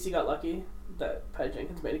 DC got lucky that Patty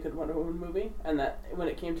Jenkins made a good Wonder Woman movie, and that when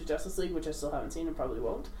it came to Justice League, which I still haven't seen and probably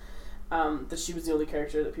won't, that she was the only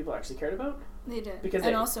character that people actually cared about. They did.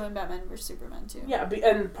 And also in Batman vs. Superman, too. Yeah,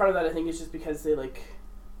 and part of that, I think, is just because they, like,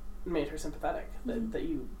 made her sympathetic. That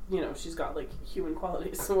you know, she's got, like, human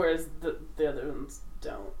qualities, whereas the other ones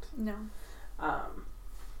don't. No.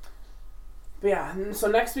 But yeah, so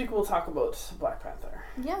next week we'll talk about Black Panther.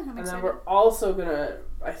 Yeah, I'm excited. And then we're also gonna,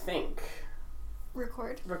 I think,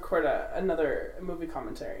 record another movie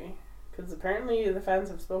commentary. Because apparently the fans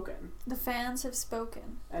have spoken. The fans have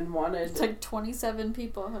spoken. And wanted... It's like 27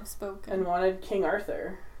 people have spoken. And wanted King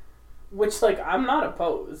Arthur. Which, like, I'm not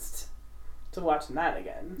opposed to watching that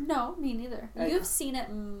again. No, me neither. You've seen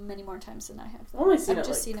it many more times than I have. I've only seen it,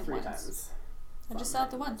 like, 3 times. I just saw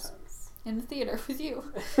it the once. In the theater with you.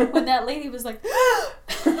 When that lady was like...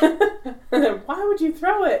 Why would you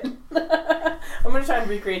throw it? I'm going to try and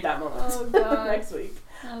recreate that moment God. next week.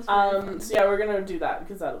 That was pretty fun. So yeah, we're gonna do that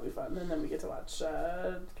because that'll be fun, and then we get to watch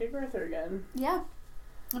King Arthur again. Yeah,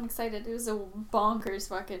 I'm excited. It was a bonkers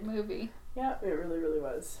fucking movie. Yeah, it really, really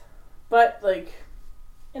was, but like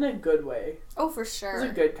in a good way. Oh, for sure. It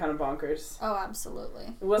was a good kind of bonkers. Oh, absolutely.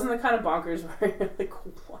 It wasn't the kind of bonkers where you're like,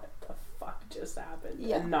 what the fuck just happened,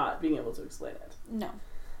 and not being able to explain it. No.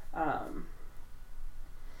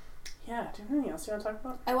 Yeah, do you have anything else you want to talk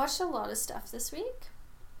about? I watched a lot of stuff this week.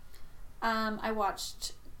 I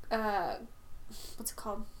watched, what's it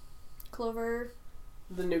called?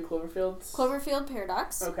 The new Cloverfield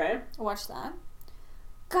Paradox. Okay. I watched that.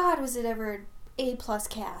 God, was it ever A+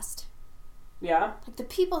 cast. Yeah. Like, the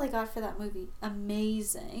people they got for that movie,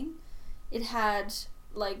 amazing. It had,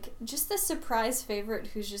 like, just the surprise favorite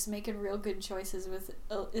who's just making real good choices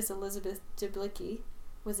is Elizabeth Debicki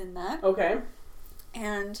was in that. Okay.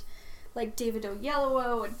 And, like, David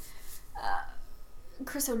Oyelowo and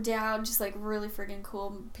Chris O'Dowd, just, like, really friggin'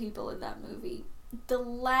 cool people in that movie. The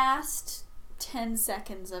last 10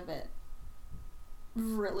 seconds of it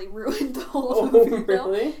really ruined the whole movie.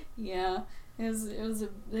 Really? Yeah.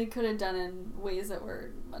 They could have done it in ways that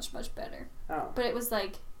were much, much better. Oh. But it was,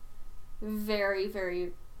 like, very,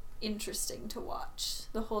 very interesting to watch.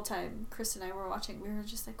 The whole time Chris and I were watching, we were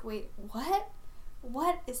just like, wait, what?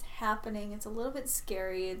 What is happening? It's a little bit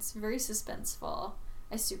scary. It's very suspenseful.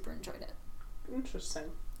 I super enjoyed it.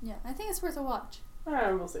 Interesting. Yeah, I think it's worth a watch.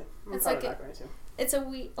 We'll see. It's probably like not going to. It's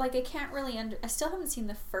I can't really I still haven't seen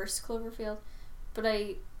the first Cloverfield, but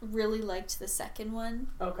I really liked the second one.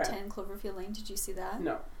 Okay. 10 Cloverfield Lane. Did you see that?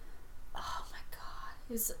 No. Oh my god.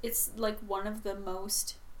 It's like one of the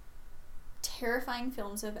most terrifying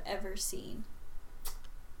films I've ever seen.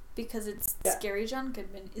 Because it's scary. John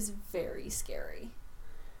Goodman is very scary.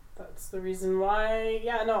 That's the reason why,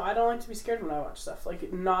 I don't like to be scared when I watch stuff.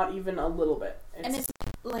 Like, not even a little bit. And it's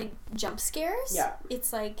like jump scares. Yeah.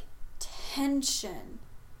 It's like tension.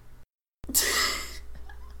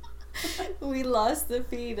 We lost the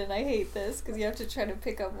feed, and I hate this because you have to try to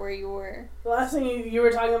pick up where you were. The last thing you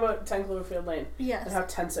were talking about 10 Cloverfield Lane. Yes. And how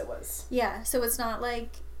tense it was. Yeah, so it's not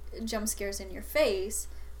like jump scares in your face,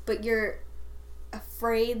 but you're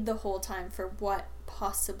afraid the whole time for what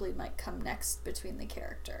possibly might come next between the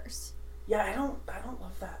characters. Yeah, I don't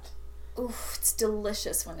love that. Oof, it's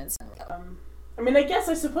delicious when it's I mean,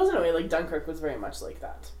 I suppose in a way, like, Dunkirk was very much like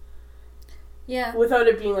that. Yeah. Without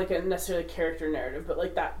it being, like, a necessarily character narrative, but,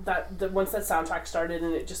 like, once that soundtrack started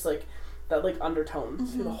and it just, like, that, like, undertone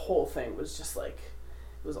through the whole thing was just, like,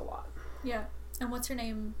 it was a lot. Yeah. And what's her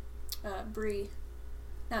name? Brie.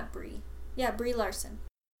 Not Brie. Yeah, Brie Larson.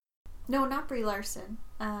 No, not Brie Larson.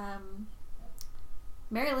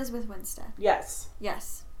 Mary Elizabeth Winstead. Yes.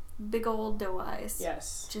 Yes. Big old doe eyes.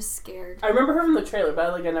 Yes. Just scared. I remember her from the trailer,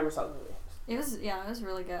 but, like, I never saw the movie. It was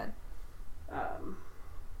really good.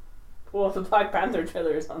 Well, the Black Panther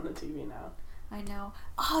trailer is on the TV now. I know.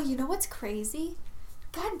 Oh, you know what's crazy?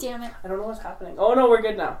 God damn it. I don't know what's happening. Oh, no, we're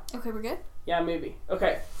good now. Okay, we're good? Yeah, maybe.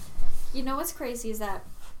 Okay. You know what's crazy is that,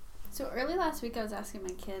 so early last week I was asking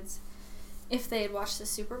my kids if they had watched the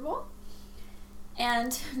Super Bowl,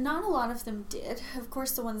 and not a lot of them did. Of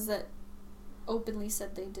course, the ones that openly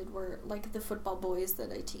said they did were, like, the football boys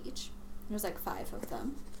that I teach. There's, like, 5 of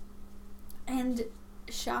them. And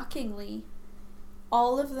shockingly,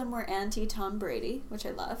 all of them were anti-Tom Brady, which I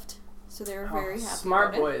loved. So they were very happy smart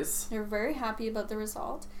about boys. it. They were very happy about the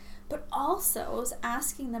result. But also, I was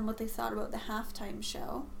asking them what they thought about the halftime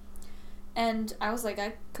show. And I was like,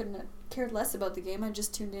 I couldn't have cared less about the game. I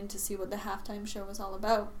just tuned in to see what the halftime show was all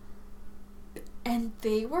about. And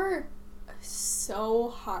they were so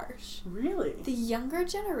harsh. Really? The younger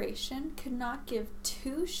generation could not give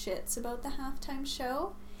 2 shits about the halftime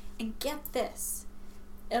show. And get this.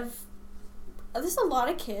 There's a lot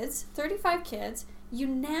of kids, 35 kids,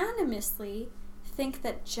 unanimously think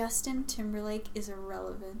that Justin Timberlake is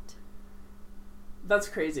irrelevant. That's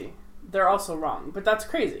crazy. They're also wrong, but that's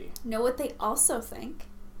crazy. Know what they also think?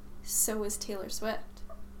 So is Taylor Swift.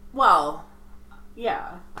 Well,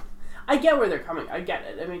 yeah. I get where they're coming. I get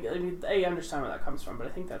it. I mean, I understand where that comes from, but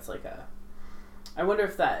I think that's like I wonder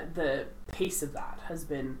if the pace of that has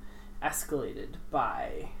been escalated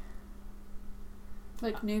by...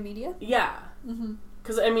 Like new media? Yeah. Mm-hmm.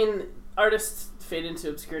 Because, I mean, artists fade into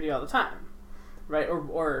obscurity all the time, right?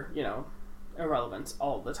 Or you know, irrelevance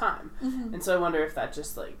all the time. Mm-hmm. And so I wonder if that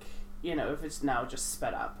just, like, you know, if it's now just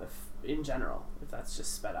sped up, if that's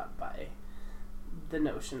just sped up by the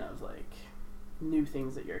notion of, like, new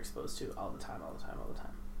things that you're exposed to all the time.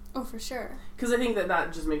 Oh, for sure. Because I think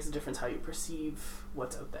that just makes a difference how you perceive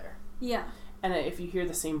what's out there. Yeah. And if you hear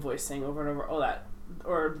the same voice saying over and over,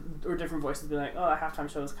 or different voices be like, oh, that halftime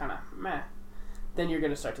show is kind of meh, then you're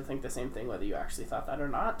going to start to think the same thing whether you actually thought that or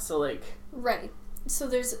not. So, like... Right.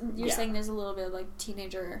 So you're saying there's a little bit of, like,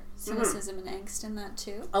 teenager cynicism and angst in that,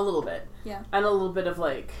 too? A little bit. Yeah. And a little bit of,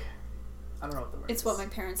 like... I don't know what the word is. It's what my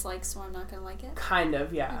parents like, so I'm not going to like it? Kind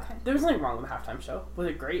of, yeah. Okay. There was nothing wrong with the halftime show. Was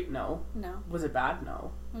it great? No. No. Was it bad?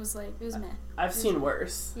 No. It was meh. I've seen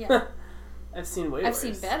worse. Yeah. I've seen way worse. I've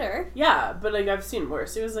seen better. Yeah, but, like, I've seen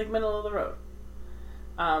worse. It was, like, middle of the road.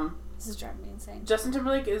 This is driving me insane. Justin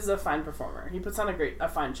Timberlake is a fine performer. He puts on a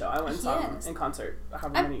fine show. I went and saw him in concert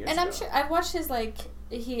however many years ago. And I'm sure I've watched his, like,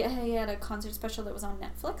 he had a concert special that was on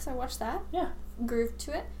Netflix. I watched that. Yeah. Grooved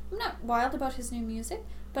to it. I'm not wild about his new music,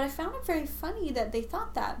 but I found it very funny that they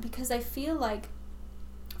thought that, because I feel like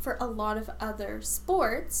for a lot of other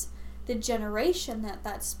sports, the generation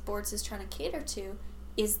that sports is trying to cater to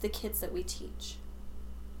is the kids that we teach.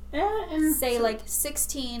 Yeah, and... Say, like,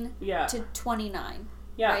 16 to 29.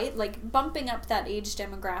 Yeah. Right? Like, bumping up that age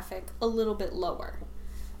demographic a little bit lower.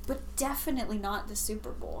 But definitely not the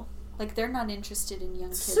Super Bowl. Like, they're not interested in young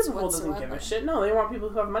kids Super Bowl whatsoever. doesn't give a shit. No, they want people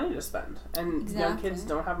who have money to spend. And Exactly. young kids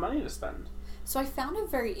don't have money to spend. So I found it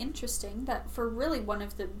very interesting that for really one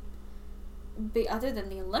of the... other than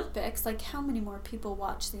the Olympics, like, how many more people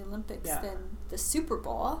watch the Olympics than the Super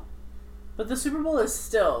Bowl? But the Super Bowl is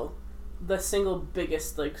still... the single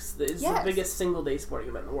biggest, like, the biggest single-day sporting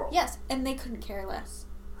event in the world. Yes, and they couldn't care less.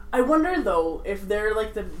 I wonder, though, if they're,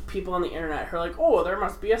 like, the people on the internet who are like, oh, there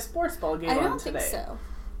must be a sports ball game on today. I don't think so.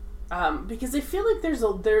 Because I feel like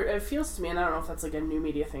it feels to me, and I don't know if that's, like, a new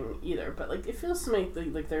media thing either, but, like, it feels to me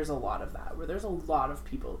like there's a lot of that, where there's a lot of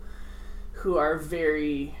people who are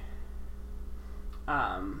very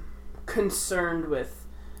concerned with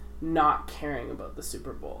not caring about the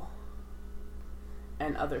Super Bowl.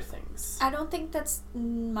 And other things. I don't think that's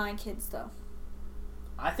my kids, though.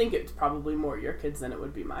 I think it's probably more your kids than it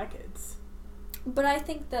would be my kids. But I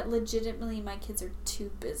think that legitimately my kids are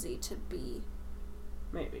too busy to be...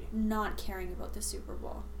 maybe. Not caring about the Super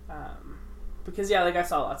Bowl. Because, yeah, like, I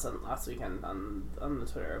saw lots last weekend on the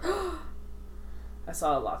Twitter about... I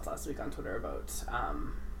saw lots last week on Twitter about,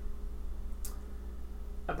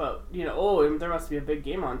 you know, oh, there must be a big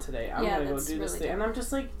game on today. I'm going to go do this thing. And I'm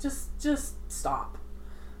just like, just stop.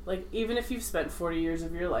 Like, even if you've spent 40 years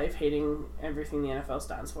of your life hating everything the NFL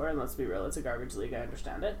stands for, and let's be real, it's a garbage league, I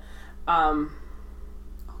understand it. Oh,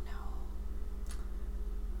 no.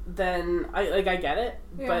 Then, I get it,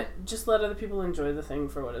 but just let other people enjoy the thing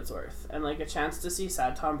for what it's worth. And, like, a chance to see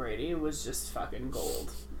sad Tom Brady was just fucking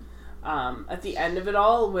gold. At the end of it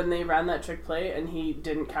all, when they ran that trick play and he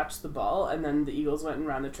didn't catch the ball, and then the Eagles went and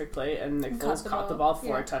ran the trick play and Nick Foles caught the ball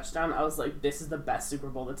for a touchdown, I was like, this is the best Super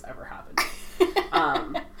Bowl that's ever happened.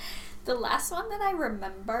 The last one that I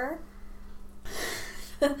remember...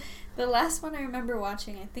 the last one I remember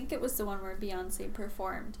watching, I think it was the one where Beyonce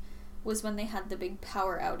performed, was when they had the big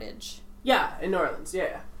power outage. Yeah, in New Orleans,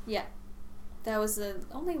 yeah. Yeah. That was the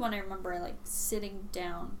only one I remember, like, sitting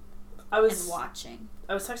down and watching.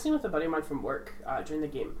 I was texting with a buddy of mine from work during the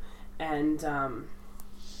game, and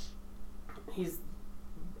he's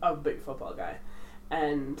a big football guy,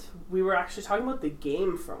 and we were actually talking about the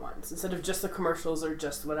game for once instead of just the commercials or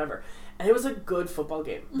just whatever, and it was a good football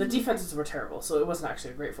game. The defenses were terrible, so it wasn't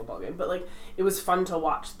actually a great football game, but, like, it was fun to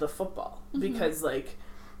watch the football because, like,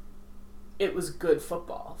 it was good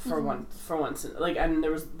football for once, like, and it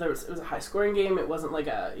was a high scoring game. It wasn't like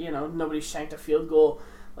a, you know, nobody shanked a field goal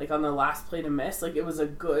like on the last play to miss. Like, it was a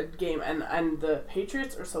good game, and the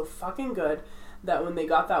Patriots are so fucking good that when they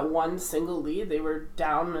got that one single lead, they were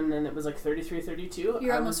down, and then it was like 33-32.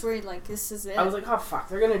 You're almost worried, like, this is it. I was like, oh fuck,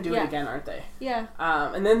 they're gonna do it again, aren't they? Yeah.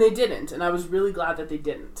 And then they didn't, and I was really glad that they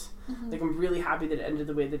didn't. Like, I'm really happy that it ended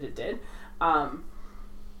the way that it did. But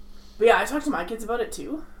yeah, I talked to my kids about it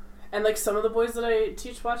too. And, like, some of the boys that I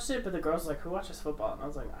teach watched it, but the girls were like, who watches football? And I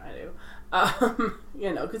was like, I do.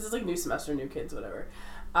 You know, because it's, like, new semester, new kids, whatever.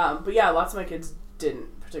 But, yeah, lots of my kids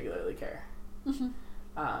didn't particularly care.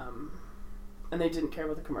 And they didn't care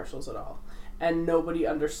about the commercials at all. And nobody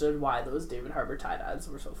understood why those David Harbour Tide ads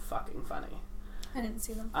were so fucking funny. I didn't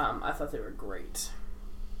see them. I thought they were great.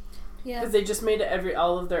 Yeah. Because they just made it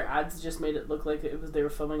all of their ads just made it look like they were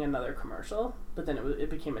filming another commercial, but then it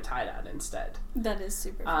became a Tide ad instead. That is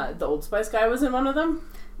super funny. The Old Spice guy was in one of them.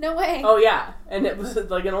 No way. Oh yeah, and it was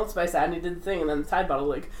like an Old Spice ad, and he did the thing, and then the Tide bottle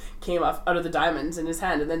like came off out of the diamonds in his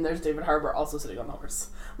hand, and then there's David Harbour also sitting on the horse.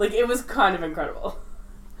 Like, it was kind of incredible.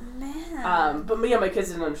 Man. But yeah, my kids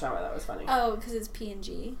didn't understand why that was funny. Oh, because it's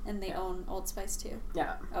P&G, and they own Old Spice too.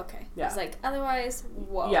 Yeah. Okay. Yeah. It's like, otherwise,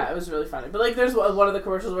 whoa. Yeah, it was really funny. But, like, there's one of the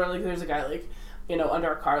commercials where, like, there's a guy, like, you know,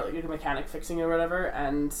 under a car, like a mechanic fixing it or whatever,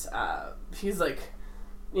 and he's like,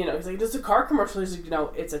 you know, he's like, "Does a car commercial?" He's like,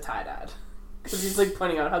 "No, it's a Tide ad." because he's like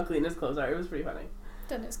pointing out how clean his clothes are. It was pretty funny.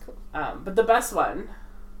 That is cool. But the best one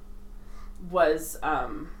was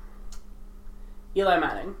Eli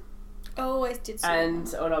Manning. Oh, I did see and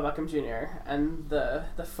that. Odell Beckham Jr. and the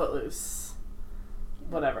Footloose,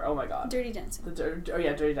 whatever. Oh my god. Dirty Dancing.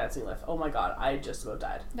 Dirty Dancing lift. Oh my god, I just about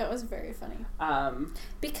died. That was very funny.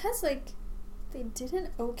 Because like they did an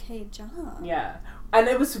okay job. Yeah, and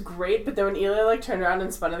it was great. But then when Eli like turned around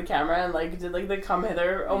and spun to the camera and like did like the come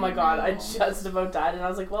hither, oh my god, I just about died. And I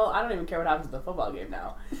was like, well, I don't even care what happens in the football game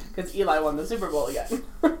now, because Eli won the Super Bowl again.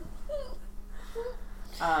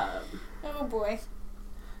 Oh boy.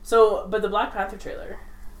 So, but the Black Panther trailer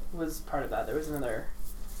was part of that. There was another,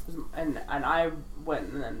 and I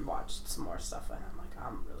went and then watched some more stuff, and I'm like,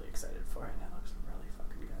 I'm really excited for it. It looks really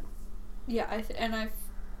fucking good. Yeah,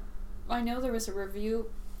 I know there was a review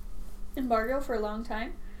embargo for a long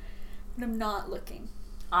time, but I'm not looking.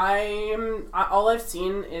 All I've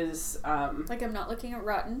seen is like I'm not looking at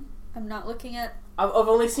Rotten. I'm not looking at. I've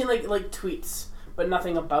only seen like tweets. But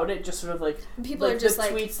nothing about it, just sort of like people like are just the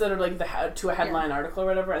like tweets that are like to a headline article or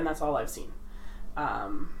whatever, and that's all I've seen.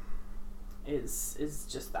 Is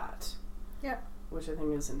just that. Yeah. Which I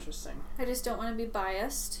think is interesting. I just don't want to be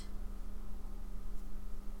biased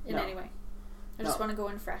in any way. I just want to go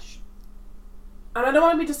in fresh. And I don't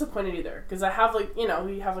want to be disappointed either, because I have like, you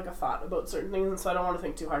have like a thought about certain things, and so I don't want to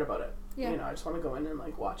think too hard about it. Yeah. I just want to go in and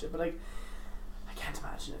like watch it, but like I can't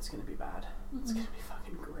imagine it's gonna be bad. Mm-hmm. It's gonna be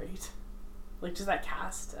fucking great. Like, just that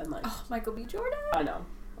cast and, like... Oh, Michael B. Jordan. I know.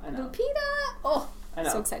 Lupita. Oh, I know.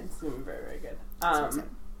 So excited. It's going to be very, very good. So excited.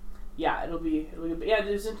 Yeah, it'll be good.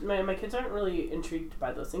 Yeah, my kids aren't really intrigued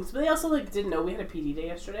by those things. But they also, like, didn't know we had a PD day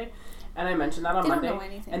yesterday. And I mentioned that on Monday. They don't know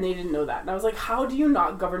anything. And they didn't know that. And I was like, how do you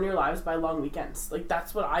not govern your lives by long weekends? Like,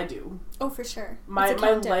 that's what I do. Oh, for sure. My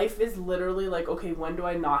life is literally like, okay, when do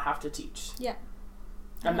I not have to teach? Yeah.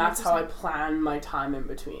 100%. And that's how I plan my time in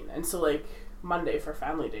between. And so, like... Monday for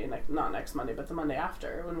family day, like not next Monday, but the Monday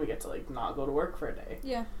after, when we get to like not go to work for a day.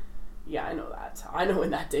 Yeah. Yeah, I know that. I know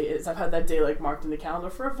when that day is. I've had that day like marked in the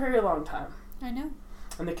calendar for a very long time. I know.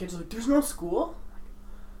 And the kids are like, "There's no school."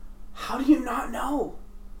 How do you not know?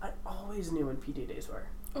 I always knew when PD days were.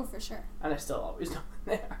 Oh, for sure. And I still always know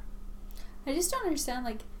when they are. I just don't understand,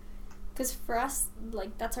 like, because for us,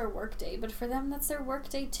 like, that's our work day, but for them, that's their work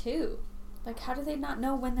day too. Like, how do they not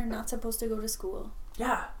know when they're not supposed to go to school?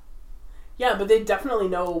 Yeah. Yeah, but they definitely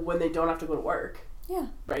know when they don't have to go to work. Yeah.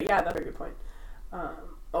 Right, yeah, that's a good point.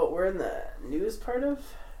 We're in the news part of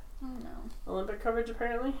Olympic coverage,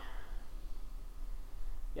 apparently.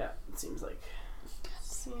 Yeah, it seems like...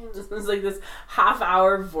 It's like this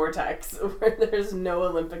half-hour vortex where there's no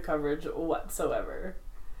Olympic coverage whatsoever.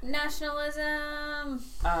 Nationalism!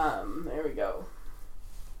 There we go.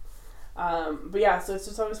 But yeah, so it's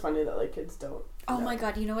just always funny that, like, kids don't know. My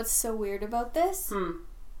god, you know what's so weird about this?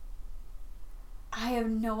 I have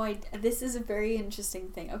no idea. This is a very interesting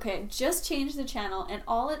thing. Okay, I just changed the channel, and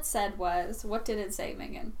all it said was... What did it say,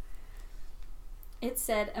 Megan? It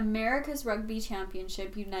said, America's Rugby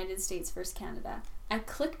Championship, United States versus Canada. I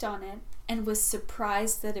clicked on it and was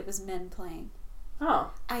surprised that it was men playing.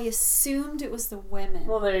 Oh. I assumed it was the women.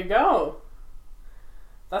 Well, there you go.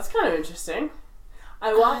 That's kind of interesting.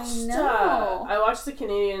 I watched the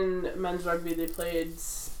Canadian men's rugby. They played...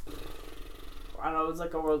 I don't know, it was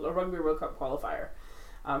like a Rugby World Cup qualifier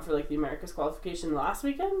for like the America's qualification last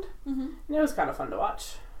weekend. Mm-hmm. And it was kind of fun to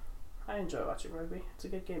watch. I enjoy watching rugby. It's a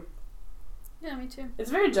good game. Yeah, me too. It's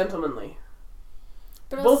very gentlemanly.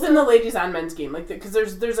 But both in the ladies and men's game, like because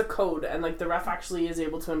there's a code, and like the ref actually is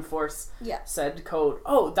able to enforce said code.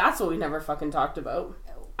 Oh, that's what we never fucking talked about.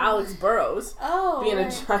 Alex Burrows being a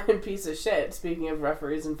giant piece of shit. Speaking of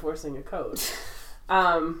referees enforcing a code.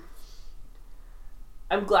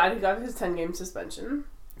 I'm glad he got his 10-game suspension.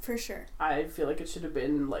 For sure. I feel like it should have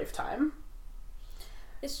been lifetime.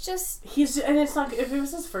 It's just... And it's not... If it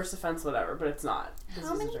was his first offense, whatever, but it's not.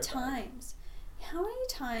 How many times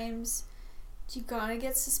do you gotta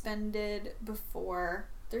get suspended before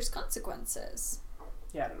there's consequences?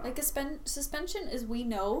 Yeah, I don't know. Like, a suspension is, we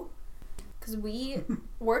know, because we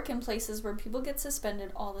work in places where people get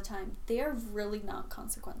suspended all the time. They are really not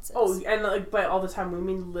consequences. Oh, and like by all the time, we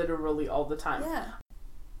mean literally all the time. Yeah.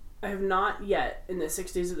 I have not yet, in the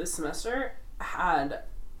 6 days of this semester, had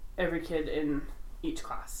every kid in each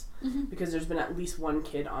class. Mm-hmm. Because there's been at least one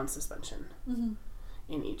kid on suspension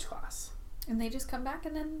in each class. And they just come back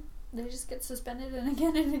and then they just get suspended and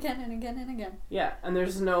again and again and again and again. Yeah, and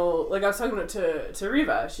there's no... Like, I was talking to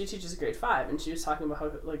Riva. She teaches grade 5, and she was talking about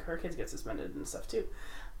how, like, her kids get suspended and stuff, too.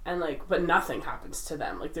 And, like, but nothing happens to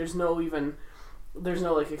them. Like, there's no,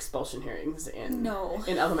 like, expulsion hearings in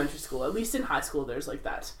elementary school. At least in high school, there's, like,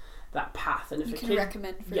 that that path. And if you a can kid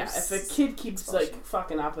recommend for if a kid keeps expulsion. like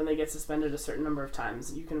fucking up and they get suspended a certain number of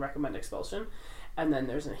times, you can recommend expulsion, and then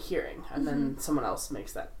there's a hearing, and then someone else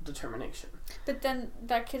makes that determination. But then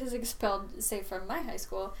that kid is expelled, say from my high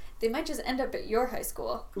school, they might just end up at your high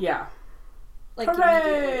school. Yeah. Like,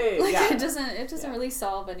 hooray! Like Yeah. it doesn't really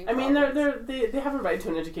solve any I mean, problems. they have a right to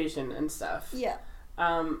an education and stuff. Yeah.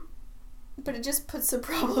 But it just puts the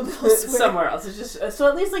problem somewhere else. It's just so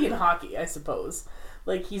at least like in hockey, I suppose.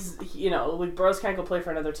 Like like Burrows can't go play for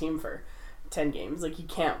another team for 10 games. Like he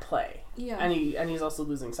can't play. Yeah. And he's also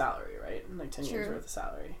losing salary, right? Like 10 True. games worth of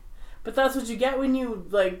salary. But that's what you get when you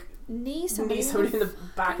like knee somebody in the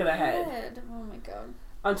back of the head. Oh my god.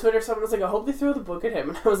 On Twitter, someone was like, "I hope they throw the book at him,"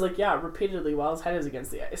 and I was like, "Yeah," repeatedly while his head is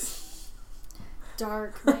against the ice.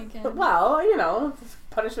 Dark, Megan. Well,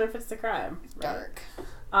 punishment fits the crime. Right? Dark.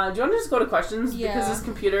 Do you want to just go to questions? Yeah. Because this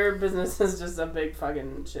computer business is just a big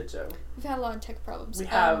fucking shit show. We've had a lot of tech problems.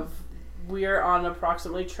 We are on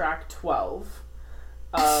approximately track 12.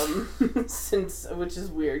 Which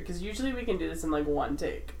is weird, because usually we can do this in like one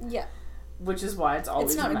take. Yeah. Which is why it's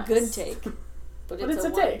always It's not a good take. But it's a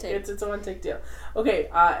take. take. It's a one take deal. Okay,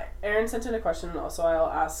 Aaron sent in a question, so I'll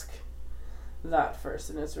ask that first,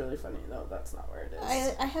 and it's really funny. No, that's not where it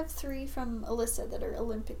is. I have 3 from Alyssa that are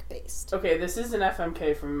Olympic based. Okay, this is an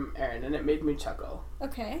FMK from Aaron, and it made me chuckle.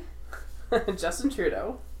 Okay. Justin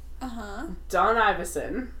Trudeau, Uh-huh. Don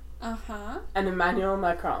Iveson, Uh-huh. and Emmanuel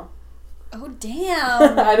Macron. Oh,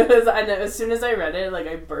 damn. I know, as soon as I read it, like,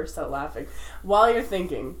 I burst out laughing. While you're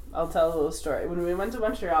thinking, I'll tell a little story. When we went to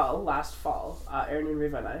Montreal last fall, Aaron and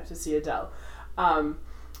Riva and I, to see Adele, Don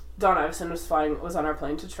Iveson was on our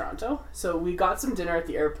plane to Toronto. So we got some dinner at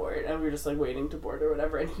the airport, and we were just, like, waiting to board or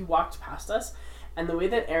whatever, and he walked past us. And the way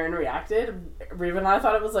that Aaron reacted, Riva and I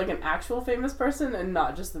thought it was, like, an actual famous person and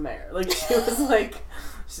not just the mayor. Like, she was, like...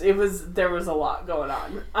 there was a lot going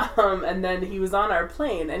on. And then he was on our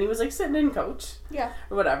plane, and he was, like, sitting in coach. Yeah.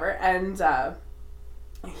 Or whatever, and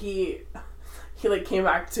he like came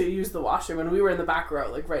back to use the washroom, and we were in the back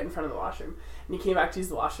row, like right in front of the washroom, and he came back to use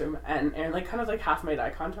the washroom, and Aaron like kind of like half made eye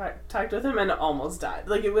contact with him and almost died.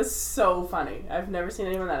 Like, it was so funny. I've never seen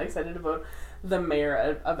anyone that excited about the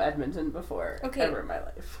mayor of Edmonton before ever in my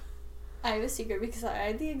life. I have a secret because I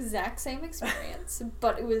had the exact same experience,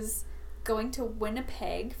 but it was going to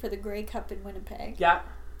Winnipeg for the Grey Cup in Winnipeg. Yeah.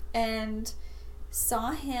 And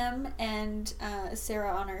saw him and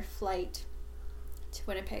Sarah on our flight to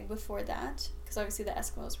Winnipeg before that, because obviously the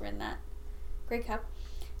Eskimos were in that Grey Cup.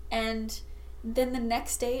 And then the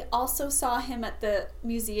next day also saw him at the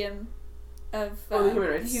Museum of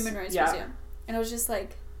the Human Rights Museum. And I was just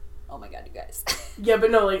like, oh my god, you guys. Yeah,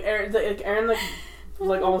 but no, like Aaron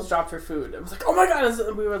like almost dropped her food. It was like, oh my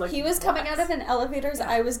god, we were like, he was coming out of an elevator as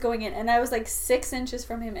I was going in, and I was like 6 inches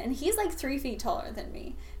from him, and he's like 3 feet taller than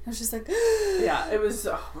me. I was just like, yeah, it was,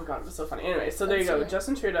 oh my god, it was so funny. Anyway, so there you go. Right.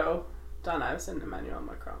 Justin Trudeau, Don Iveson, Emmanuel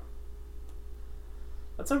Macron.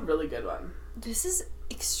 That's a really good one. this is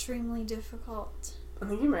extremely difficult. I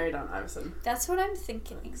think you married Don Iveson. That's what I'm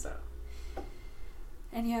thinking. I think so.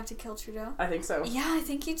 And you have to kill Trudeau? I think so. Yeah, I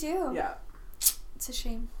think you do. Yeah. It's a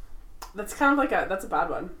shame. That's kind of like that's a bad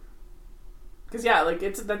one. Because, yeah, like,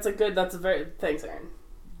 that's a very, thanks, Aaron.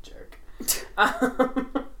 Jerk. It's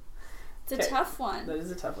a tough one. That is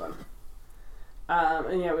a tough one.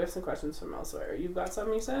 And yeah, we have some questions from elsewhere. You've got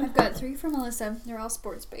some, you said? I've got 3 from Alyssa. They're all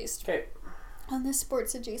sports based. Okay. On this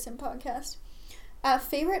sports adjacent podcast.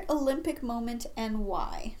 Favorite Olympic moment and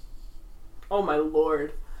why? Oh my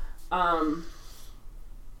lord.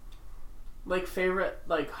 Like, favorite,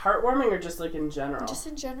 like, heartwarming or just, like, in general? Just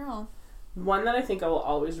in general. One that I think I will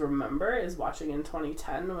always remember is watching in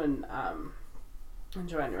 2010 when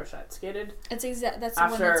Joanne Rochette skated. That's the one that's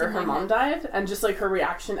after in her my mom head. died, and just like her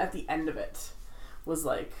reaction at the end of it was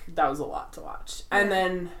like, that was a lot to watch. Yeah. And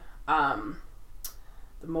then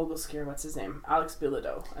the mogul skier, what's his name? Alex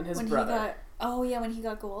Bilodeau and his brother. When he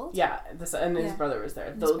got gold? Yeah, his brother was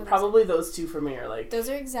there. His Probably those two for me are like... Those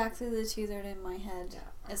are exactly the 2 that are in my head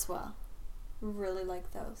as well. Really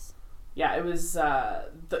like those. Yeah, it was,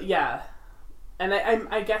 And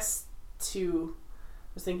I guess, too,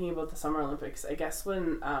 I was thinking about the Summer Olympics. I guess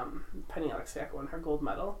when Penny Oleksiak won her gold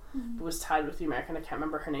medal, it was tied with the American, I can't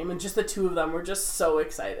remember her name, and just the 2 of them were just so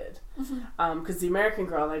excited. Because the American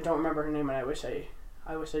girl, and I don't remember her name, and I wish I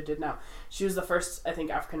did now. She was the first, I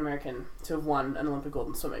think, African American to have won an Olympic gold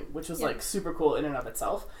in swimming, which was like super cool in and of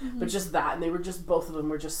itself. But just that, and they were just, both of them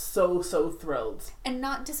were just so thrilled. And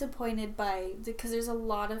not disappointed because there's a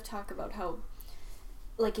lot of talk about how,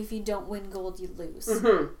 like, if you don't win gold, you lose.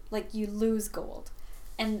 Like, you lose gold.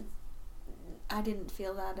 And I didn't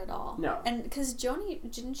feel that at all. No. And because Joni,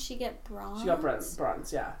 didn't she get bronze? She got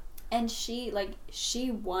bronze, yeah. And she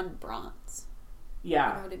won bronze. Yeah.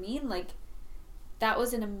 You know what I mean? Like, that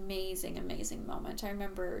was an amazing, amazing moment. I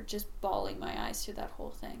remember just bawling my eyes through that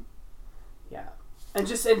whole thing. Yeah. And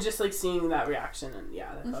just like seeing that reaction, and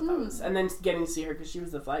yeah, I thought that was, and then getting to see her because she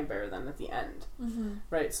was the flag bearer then at the end,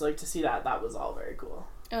 right? So like to see that was all very cool.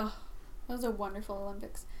 Oh, that was a wonderful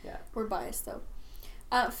Olympics. Yeah, we're biased though.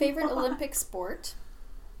 Favorite Olympic sport?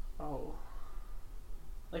 Oh,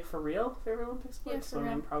 like for real, favorite Olympic sport? Yeah,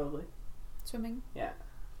 swimming real. Probably. Swimming. Yeah.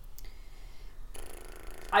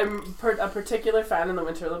 I'm a particular fan in the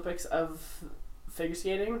Winter Olympics of figure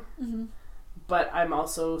skating. But I'm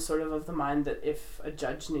also sort of the mind that if a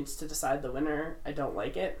judge needs to decide the winner, I don't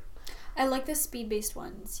like it. I like the speed-based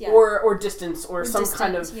ones, yeah. Or distance, or some distance,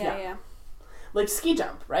 kind of... Yeah. Like ski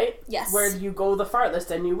jump, right? Yes. Where you go the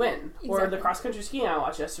farthest and you win. Exactly. Or the cross-country skiing I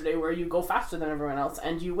watched yesterday where you go faster than everyone else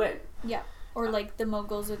and you win. Yeah. Or like the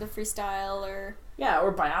moguls or the freestyle or... Yeah,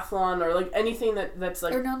 or biathlon or like anything that's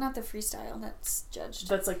like... Or no, not the freestyle. That's judged.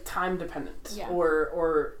 That's like time dependent. Yeah.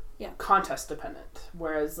 Or yeah. contest dependent.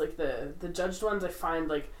 Whereas like the judged ones I find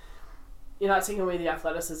like... You're not taking away the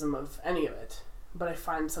athleticism of any of it. But I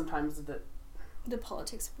find sometimes that... The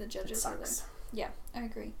politics of the judges are there. Sucks. Yeah, I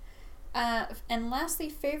agree. And lastly,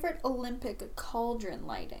 favorite Olympic cauldron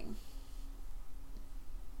lighting.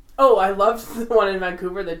 Oh, I loved the one in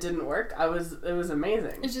Vancouver that didn't work. It was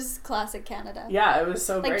amazing. It's just classic Canada. Yeah, it was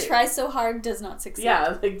so like, great. try so hard, does not succeed.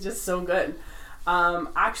 Yeah, like just so good.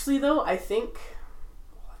 Actually though, I think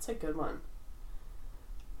that's a good one.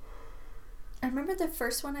 I remember the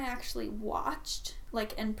first one I actually watched,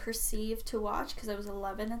 like, and perceived to watch, because I was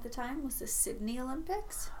 11 at the time, was the Sydney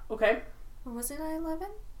Olympics. Okay. Or was it I 11?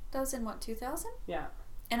 That was in, 2000? Yeah.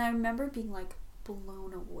 And I remember being, like,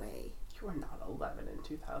 blown away. You were not 11 in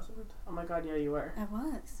 2000. Oh my god, yeah, you were. I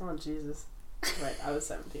was. Oh, Jesus. Right, I was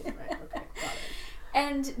 17, right, okay, got it.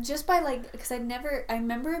 And just by, like, because I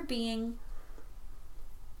remember being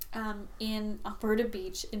in Alberta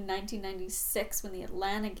Beach in 1996 when the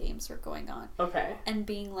Atlanta Games were going on. Okay. And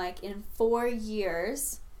being like, in 4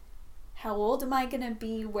 years, how old am I going to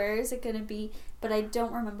be? Where is it going to be? But I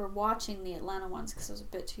don't remember watching the Atlanta ones because I was a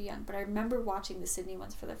bit too young. But I remember watching the Sydney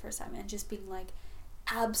ones for the first time and just being like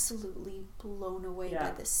absolutely blown away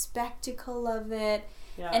by the spectacle of it.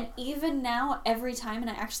 Yeah. And even now, every time, and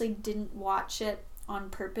I actually didn't watch it on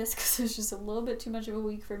purpose because it was just a little bit too much of a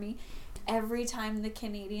week for me. Every time the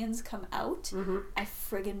Canadians come out, I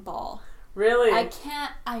friggin' bawl. Really?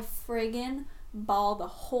 I friggin' bawl the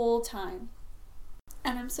whole time.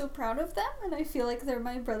 And I'm so proud of them, and I feel like they're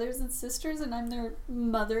my brothers and sisters, and I'm their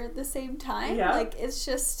mother at the same time. Yeah. Like, it's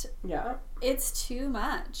just... Yeah. It's too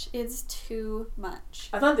much. It's too much.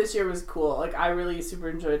 I thought this year was cool. Like, I really super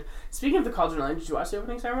enjoyed... Speaking of the Cauldron Line, did you watch the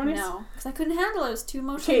opening ceremonies? No, because I couldn't handle it. I was too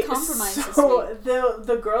emotionally compromised this so week.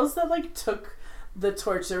 the girls that, like, took the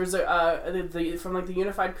torch, there was from, like, the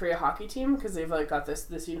Unified Korea hockey team, because they've, like, got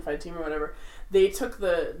this unified team or whatever, they took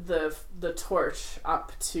the torch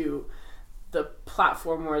up to the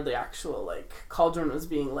platform where the actual, like, cauldron was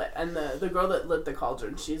being lit. And the girl that lit the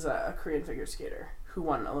cauldron, she's a Korean figure skater who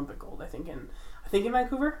won Olympic gold, I think in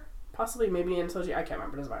Vancouver, possibly, maybe in Sochi, I can't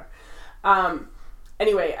remember, it doesn't matter.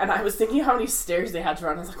 Anyway, and I was thinking how many stairs they had to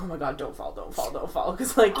run. I was like, oh my god, don't fall,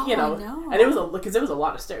 because, like, you know, and it was a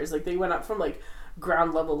lot of stairs. Like, they went up from, like,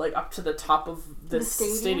 ground level, like, up to the top of the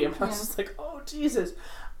stadium. I was just like, oh Jesus.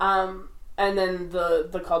 And then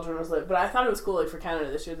the cauldron was lit. But I thought it was cool, like, for Canada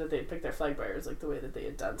this year that they'd picked their flag bearers, like, the way that they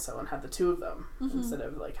had done so, and had the two of them instead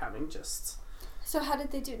of, like, having just... So how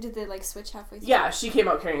did they do? Did they, like, switch halfway through? Yeah, she came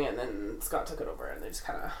out carrying it, and then Scott took it over, and they just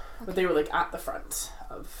kind of... Okay. But they were, like, at the front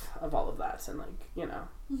of all of that, and, like, you know,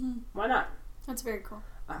 why not? That's very cool.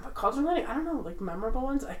 But cauldron lighting, I don't know, like, memorable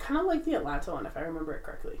ones? I kind of like the Atlanta one, if I remember it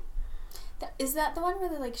correctly. Is that the one where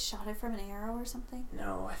they, like, shot it from an arrow or something?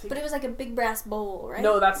 No, I think... But it was like a big brass bowl, right?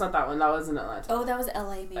 No, that's not that one. That was in Atlanta. Oh, that was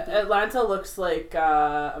LA, maybe. Atlanta looks like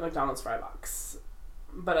a McDonald's fry box.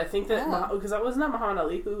 But I think that... Because that wasn't that Muhammad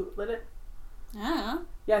Ali who lit it? I don't know.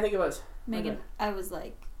 Yeah, I think it was. Megan, I was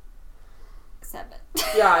like 7.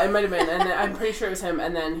 Yeah, it might have been, and I'm pretty sure it was him.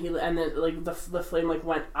 And then like the flame like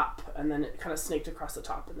went up, and then it kind of snaked across the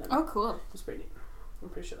top, and then oh, cool. It was pretty neat. I'm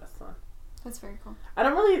pretty sure that's the one. That's very cool. I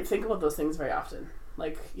don't really think about those things very often.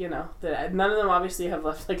 Like, you know, none of them obviously have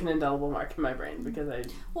left like an indelible mark in my brain because I.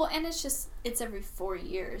 Well, and it's every 4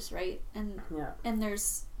 years, right? And yeah. And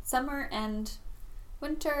there's summer and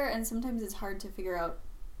winter, and sometimes it's hard to figure out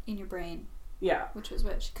in your brain. Yeah. Which was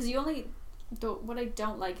which? Because what I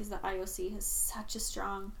don't like is that IOC has such a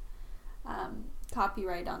strong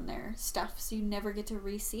copyright on their stuff, so you never get to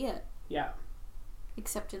re-see it. Yeah.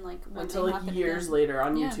 except in like when until they like happen years again. later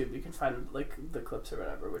on Yeah. YouTube, you can find like the clips or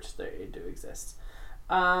whatever, which they do exist.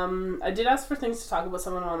 I did ask for things to talk about.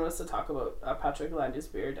 Someone wanted us to talk about Patrick Landy's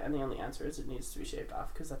beard, and the only answer is it needs to be shaved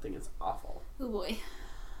off because that thing is awful. Oh boy,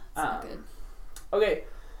 it's not good. Okay,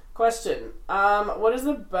 question. What is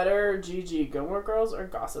the better GG, Gilmore Girls or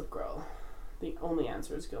Gossip Girl? The only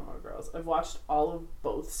answer is Gilmore Girls. I've watched all of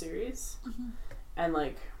both series, and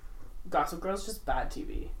like Gossip Girl is just bad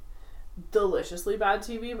TV. Deliciously bad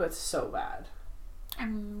TV, but so bad.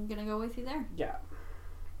 I'm gonna go with you there. Yeah.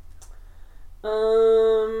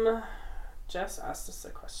 Jess asked us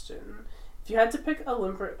a question. If you had to pick a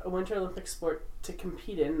Winter Olympic sport to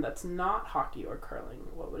compete in that's not hockey or curling,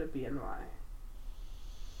 what would it be and why?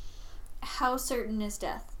 How certain is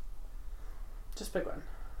death? Just pick one.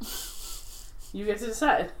 You get to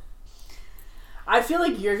decide. I feel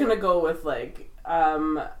like you're gonna go with like I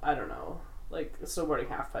don't know, like snowboarding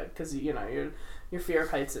halfpipe because you know your fear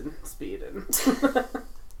of heights and speed and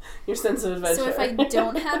your sense of adventure. So if I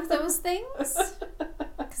don't have those things,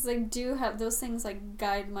 because I do have those things, like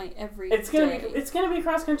guide my every day. It's gonna be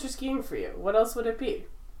cross country skiing for you. What else would it be?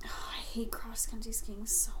 Oh, I hate cross country skiing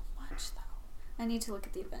so much though. I need to look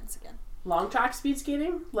at the events again. Long track speed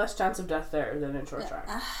skating, less chance of death there than in short track.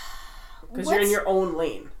 Because you're What's- in your own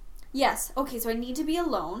lane. Yes. Okay, so I need to be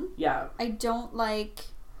alone. Yeah. I don't like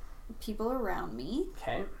people around me.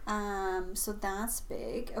 Okay. So that's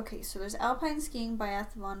big. Okay, so there's alpine skiing,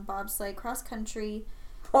 biathlon, bobsleigh, cross country.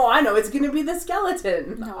 Oh, I know. It's going to be the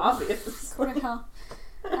skeleton. No. Obvious. Go to hell.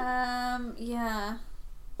 Yeah.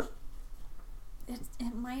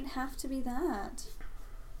 It might have to be that.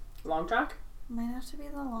 Long track? Might have to be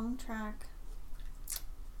the long track.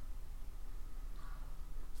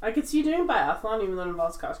 I could see you doing biathlon even though it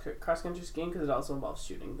involves cross country skiing because it also involves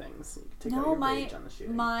shooting things. You can take out your rage on the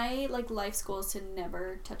shooting. My like life goal is to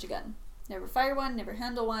never touch a gun. Never fire one, never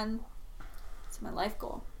handle one. It's my life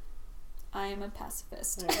goal. I am a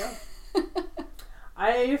pacifist. There you go.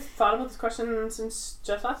 I've thought about this question since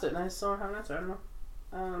Jess asked it and I still don't have an answer.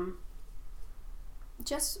 I don't know.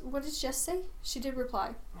 Jess, what did Jess say? She did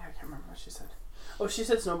reply. Yeah, I can't remember what she said. Oh, she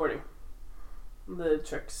said snowboarding. The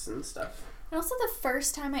tricks and stuff. And also the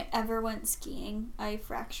first time I ever went skiing, I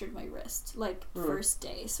fractured my wrist. Like, first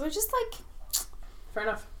day. So it's just like... Fair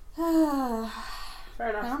enough. Fair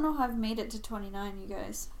enough. I don't know how I've made it to 29, you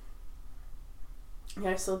guys. Yeah,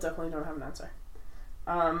 I still definitely don't have an answer.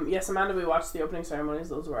 Yes, Amanda, we watched the opening ceremonies.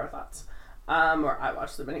 Those were our thoughts. Or I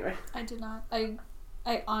watched them anyway. I did not.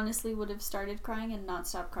 I honestly would have started crying and not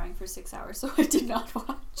stopped crying for 6 hours, so I did not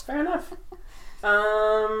watch. Fair enough.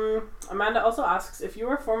 Amanda also asks, if you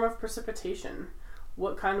were a form of precipitation,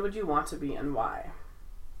 what kind would you want to be and why?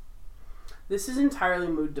 This is entirely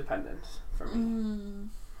mood dependent for me.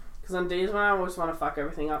 Because on days when I always want to fuck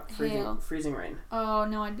everything up, freezing rain. Oh,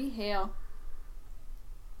 no, I'd be hail.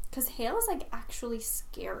 Because hail is, like, actually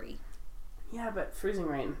scary. Yeah, but freezing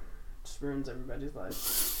rain just ruins everybody's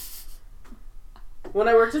lives. When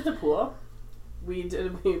I worked at the pool, we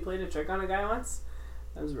played a trick on a guy once.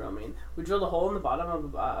 That was real mean. We drilled a hole in the bottom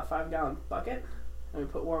of a 5-gallon bucket, and we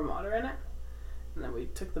put warm water in it. And then we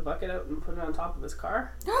took the bucket out and put it on top of his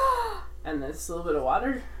car. And this little bit of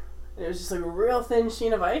water. And it was just like a real thin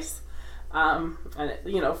sheen of ice. And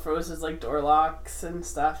it, froze his like door locks and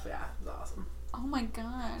stuff. Yeah, it was awesome. Oh my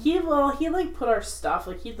god. He like put our stuff,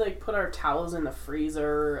 like he'd like put our towels in the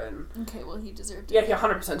freezer and... Okay, well he deserved it. Yeah, he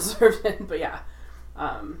 100% deserved it, but yeah.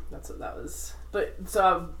 That's what that was. But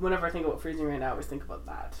so whenever I think about freezing rain, I always think about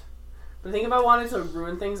that. But I think if I wanted to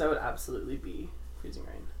ruin things, I would absolutely be freezing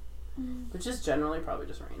rain, which is generally probably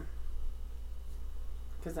just rain.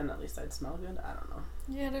 Because then at least I'd smell good. I don't know.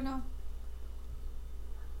 Yeah, I don't know.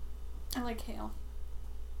 I like hail.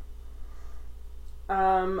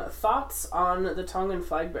 Thoughts on the Tongan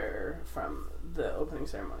flag bearer from the opening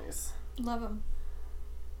ceremonies? Love him.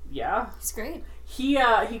 Yeah, He's great.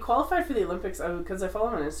 he qualified for the Olympics because I follow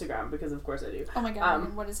him on Instagram because of course I do. Oh my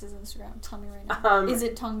god, what is his Instagram? Tell me right now. Is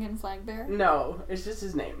it Tongan flag bearer? No, it's just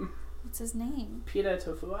his name. What's his name? Pita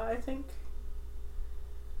Tofua, I think.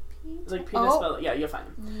 Pita? It's like Pita spell. Yeah, you'll find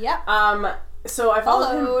him. Yep. So I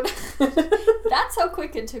followed him. That's how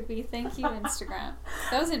quick it took me. Thank you, Instagram.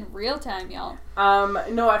 That was in real time, y'all.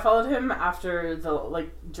 No, I followed him after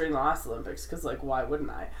during the last Olympics because why wouldn't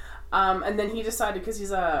I? And then he decided because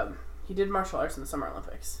he did martial arts in the Summer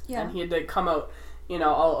Olympics. Yeah. And he had to come out,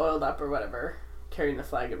 all oiled up or whatever, carrying the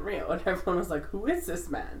flag in Rio, and everyone was like, "Who is this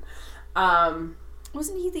man?"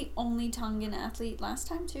 Wasn't he the only Tongan athlete last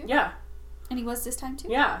time too? Yeah. And he was this time too?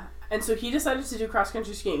 Yeah. And so he decided to do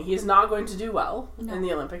cross-country skiing. He is not going to do well in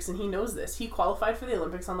the Olympics, and he knows this. He qualified for the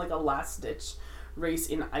Olympics on a last-ditch race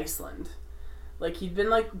in Iceland. Like, he'd been,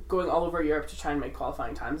 like, going all over Europe to try and make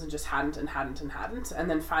qualifying times and just hadn't. And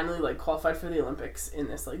then finally, like, qualified for the Olympics in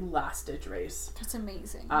this, like, last-ditch race. That's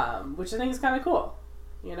amazing. Which I think is kind of cool.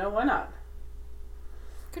 You know, why not?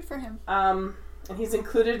 Good for him. And he's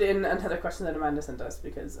included in another question that Amanda sent us,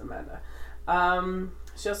 because Amanda.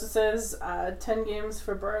 She also says, 10 games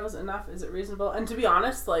for Burrows, enough? Is it reasonable? And to be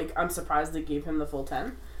honest, like, I'm surprised they gave him the full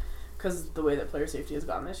 10. Because the way that player safety has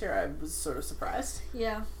gone this year, I was sort of surprised.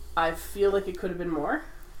 Yeah. I feel like it could have been more,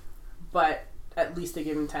 but at least they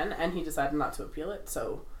gave him 10, and he decided not to appeal it,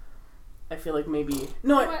 so I feel like maybe...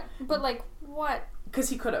 What? But, like, what? Because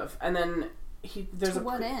he could have, and then there's to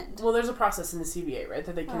what end? Well, there's a process in the CBA, right,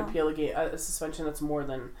 that they can appeal a suspension that's more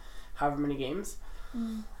than however many games,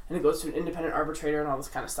 and it goes to an independent arbitrator and all this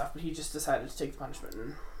kind of stuff, but he just decided to take the punishment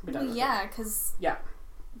and be done with it. Because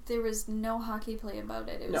there was no hockey play about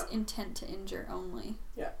it. It was intent to injure only.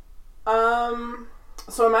 Yeah.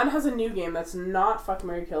 So Amanda has a new game that's not Fuck,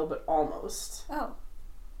 Marry, Kill, but almost. Oh.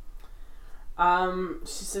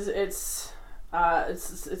 She says it's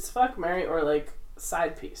Fuck, Marry, or like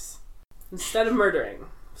side piece instead of murdering.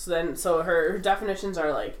 So her definitions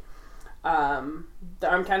are like, the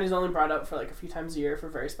arm candy is only brought up for like a few times a year for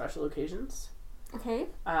very special occasions. Okay.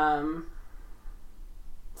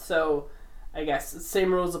 So I guess the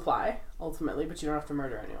same rules apply ultimately, but you don't have to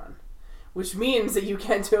murder anyone. Which means that you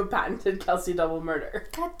can't do a patented Kelsey double murder.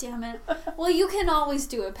 God damn it. Well, you can always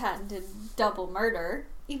do a patented double murder,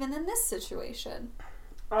 even in this situation.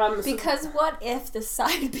 Because what if the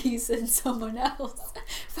side piece and someone else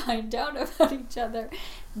find out about each other?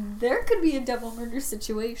 There could be a double murder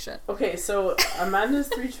situation. Okay, so Amanda's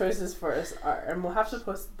 3 choices for us are, and we'll have to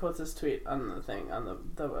post this tweet on the thing on our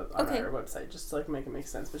website just to like make it make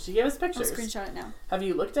sense. But she gave us pictures. I'll screenshot it now. Have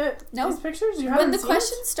you looked at these pictures? When the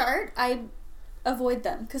questions start, I avoid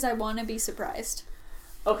them because I want to be surprised.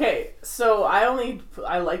 Okay, so I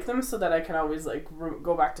like them so that I can always like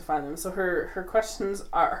go back to find them. So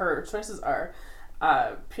her choices are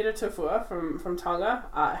Peter Tofua from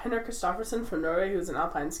Tonga, Henrik Kristofferson from Norway, who's an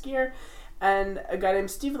alpine skier, and a guy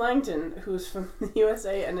named Steve Langton, who's from the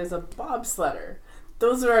USA and is a bobsledder.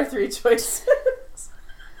 Those are our 3 choices.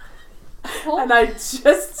 And I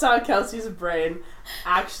just saw Kelsey's brain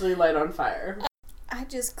actually light on fire. I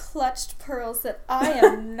just clutched pearls that I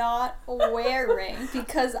am not wearing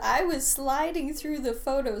because I was sliding through the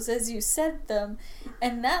photos as you said them,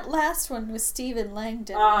 and that last one with Stephen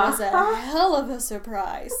Langdon was a hell of a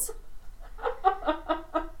surprise.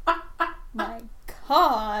 My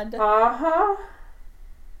God. Oh,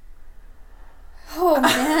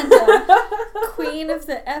 Amanda, Queen of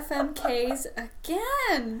the FMKs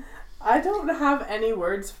again. I don't have any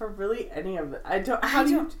words for really any of it. How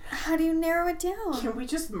do you narrow it down? Can we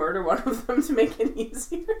just murder one of them to make it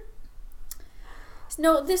easier?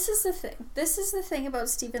 No, this is the thing. This is the thing about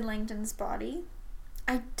Stephen Langdon's body.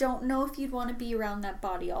 I don't know if you'd want to be around that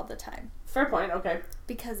body all the time. Fair point, okay.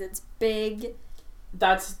 Because it's big.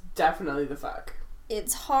 That's definitely the fuck.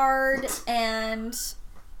 It's hard, and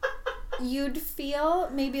you'd feel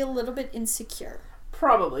maybe a little bit insecure.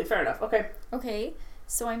 Probably, fair enough, okay. Okay.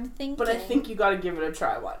 So I'm thinking... But I think you gotta give it a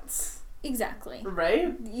try once. Exactly.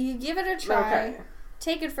 Right? You give it a try,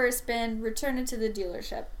 take it for a spin, return it to the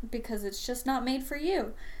dealership, because it's just not made for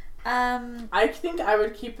you. I think I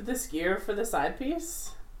would keep the skier for the side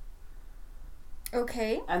piece.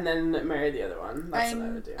 Okay. And then marry the other one. That's what I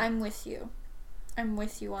would do. I'm with you. I'm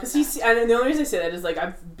with you on that. Because and the only reason I say that is, like,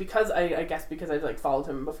 I guess because I've, like, followed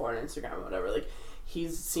him before on Instagram or whatever, like, he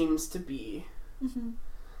seems to be... Mm-hmm.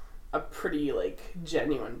 A pretty like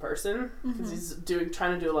genuine person because he's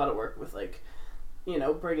trying to do a lot of work with like, you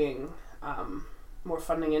know, bringing more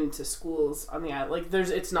funding into schools on the island. Like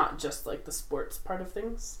it's not just like the sports part of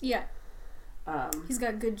things. Yeah. He's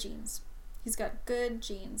got good genes.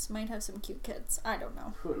 Might have some cute kids. I don't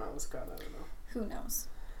know. Who knows? God, I don't know. Who knows?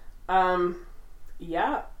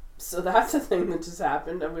 Yeah. So that's a thing that just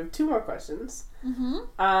happened. We have 2 more questions.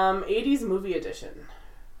 80s movie edition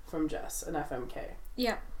from Jess and FMK.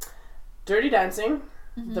 Yeah. Dirty Dancing,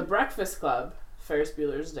 The Breakfast Club, Ferris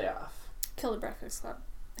Bueller's Day Off. Kill the Breakfast Club.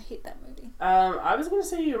 I hate that movie. I was going to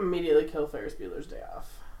say you immediately kill Ferris Bueller's Day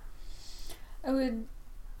Off. I would...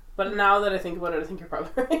 But now that I think about it, I think you're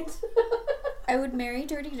probably right. I would marry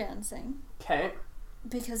Dirty Dancing. Okay.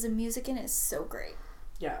 Because the music in it is so great.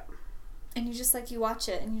 Yeah. And you just, like, you watch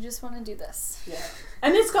it and you just want to do this. Yeah.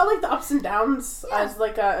 And it's got, like, the ups and downs as,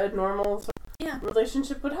 like, a normal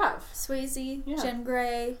relationship would have. Swayze, Jen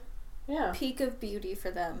Grey... Yeah. Peak of beauty for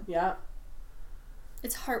them. Yeah.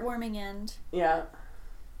 It's heartwarming end. Yeah.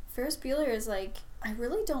 Ferris Bueller is like, I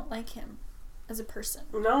really don't like him as a person.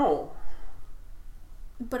 No.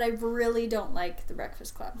 But I really don't like the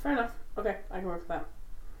Breakfast Club. Fair enough. Okay, I can work with that.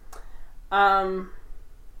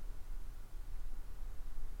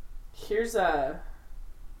 Here's a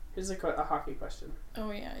hockey question.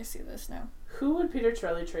 Oh yeah, I see this now. Who would Peter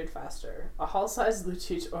Chiarelli trade faster? A Hall-sized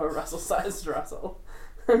Lucic or a Russell-sized Russell?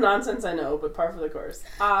 Nonsense, I know, but par for the course.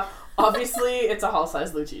 Obviously, it's a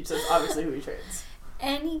Hall-sized Lucic. That's obviously who he trades.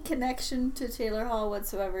 Any connection to Taylor Hall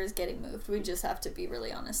whatsoever is getting moved. We just have to be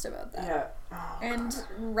really honest about that. Yeah. Oh, and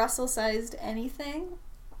Russell-sized anything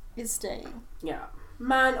is staying. Yeah.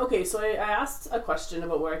 Man, okay, so I asked a question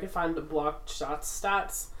about where I could find the blocked shots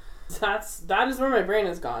stats. That is where my brain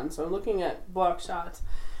has gone. So I'm looking at blocked shots.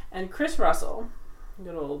 And Chris Russell,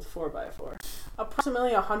 good old 4x4,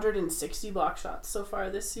 approximately 160 block shots so far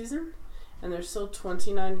this season. And there's still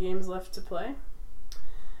 29 games left to play.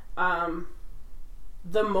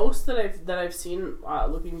 The most that I've seen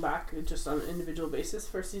looking back just on an individual basis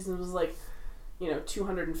for seasons was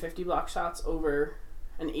 250 block shots over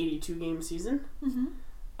an 82 game season.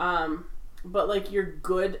 Mm-hmm. But your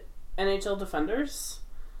good NHL defenders,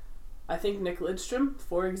 I think Nick Lidstrom,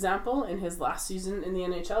 for example, in his last season in the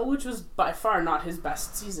NHL, which was by far not his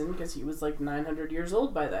best season because he was 900 years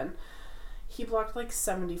old by then, he blocked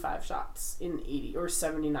 75 shots in 80 or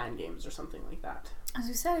 79 games or something like that. As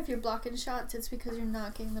we said, if you're blocking shots, it's because you're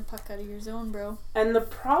not getting the puck out of your zone, bro. And the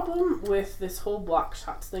problem with this whole block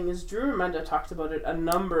shots thing is Drew Remenda talked about it a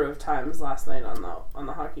number of times last night on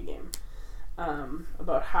the hockey game,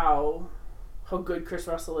 about how good Chris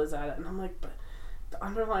Russell is at it, and I'm like, but the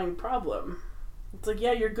underlying problem, it's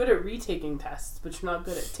yeah, you're good at retaking tests, but you're not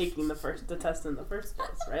good at taking the test in the first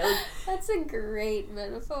place, right? That's a great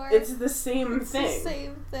metaphor. It's the same thing. It's the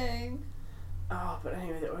same thing. Oh, but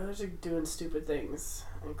anyway, the Oilers are doing stupid things,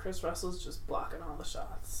 and Chris Russell's just blocking all the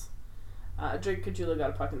shots. Drake Caggiula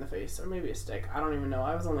got a puck in the face, or maybe a stick. I don't even know.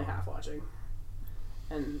 I was only half watching,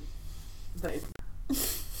 and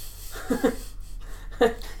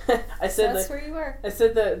I said that's where you were. I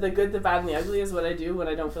said the good, the bad, and the ugly is what I do when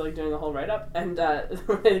I don't feel like doing a whole write up. And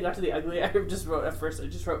when I got to the ugly, I just wrote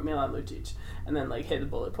Milan Lucic, and then hit the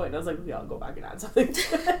bullet point. And I was like, okay, I'll go back and add something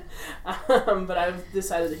to it. But I've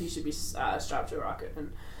decided that he should be strapped to a rocket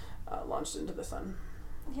and launched into the sun.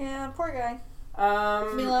 Yeah, poor guy.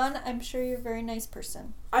 Milan, I'm sure you're a very nice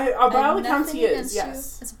person. By all accounts, he is.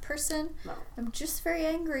 Yes. As a person, no. I'm just very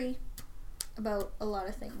angry about a lot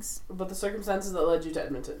of things. About the circumstances that led you to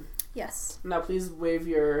Edmonton. Yes. Now please waive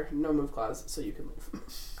your no move clause so you can move.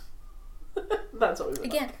 That's what we would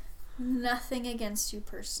Again, nothing against you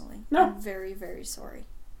personally. No. I'm very, very sorry.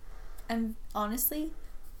 I'm honestly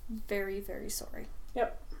very, very sorry.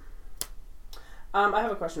 Yep. I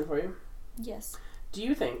have a question for you. Yes. Do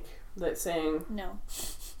you think that saying... No.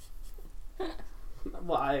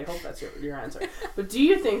 Well, I hope that's your answer. But do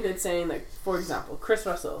you think that saying that, for example, Chris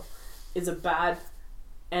Russell is a bad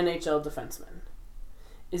NHL defenseman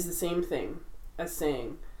is the same thing as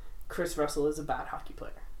saying Chris Russell is a bad hockey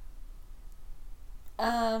player?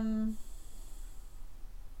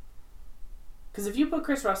 Because if you put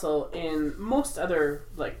Chris Russell in most other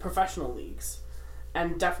professional leagues,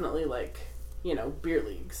 and definitely beer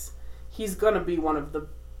leagues, he's gonna be one of the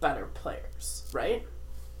better players, right?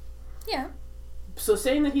 Yeah. So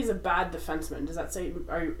saying that he's a bad defenseman, does that say,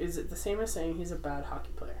 is it the same as saying he's a bad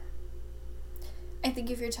hockey player? I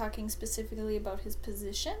think if you're talking specifically about his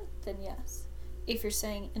position, then yes. If you're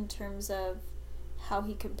saying in terms of how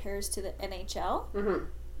he compares to the NHL, mm-hmm.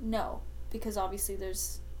 No. Because obviously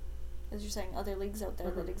there's, as you're saying, other leagues out there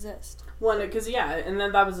mm-hmm. that exist. Well, because, yeah, and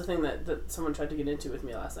then that was the thing that someone tried to get into with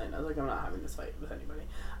me last night. I was like, I'm not having this fight with anybody.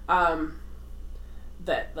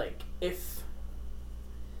 That, if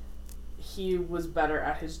he was better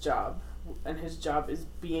at his job, and his job is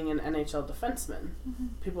being an NHL defenseman, mm-hmm.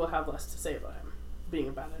 people will have less to say about him being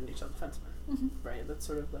a bad NHL defenseman, mm-hmm. right? That's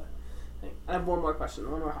sort of the thing. I have one more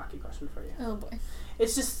hockey question for you. Oh boy!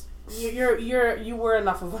 It's just you were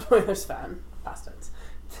enough of an Oilers fan, past tense,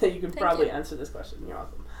 that you could probably answer this question. You're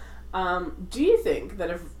welcome. Do you think that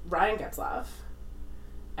if Ryan Getzlaf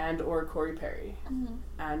and or Corey Perry mm-hmm.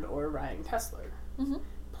 and or Ryan Kessler mm-hmm.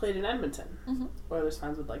 played in Edmonton, mm-hmm. Oilers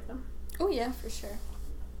fans would like them? Oh yeah, for sure.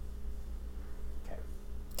 Okay.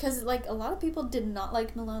 Because a lot of people did not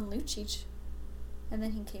like Milan Lucic. And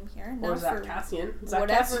then he came here. And or now Zach Kassian. Zach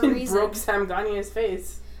whatever Kassian reason, broke Sam Gagner's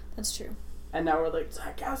face. That's true. And now we're like,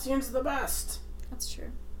 Zach Kassian's the best. That's true.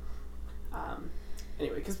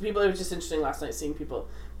 Anyway, because it was just interesting last night seeing people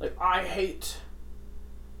I hate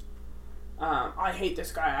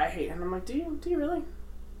this guy. And I'm like, do you really?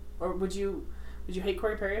 Or would you hate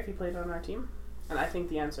Corey Perry if he played on our team? And I think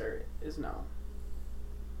the answer is no.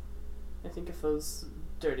 I think if those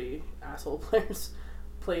dirty asshole players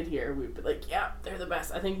played here, we'd be like, yeah, they're the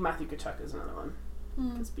best. I think Matthew Tkachuk is another one.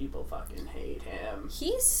 Hmm. Because people fucking hate him.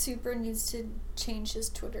 He super needs to change his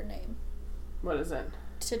Twitter name What is it?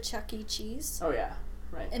 to Chuck E. Cheese. Oh, yeah.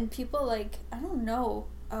 Right. And people, like, I don't know.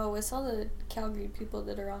 Oh, I saw the Calgary people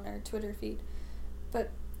that are on our Twitter feed.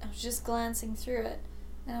 But I was just glancing through it.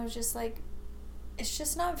 And I was just like, it's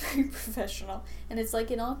just not very professional. And it's,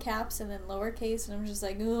 like, in all caps and then lowercase. And I'm just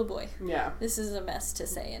like, oh, boy. Yeah. This is a mess to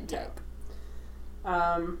say and type.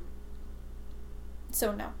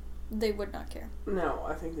 So, no. They would not care. No,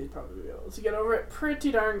 I think they'd probably be able to get over it pretty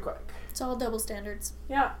darn quick. It's all double standards.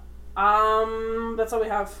 Yeah. That's all we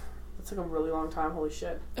have. That's like a really long time. Holy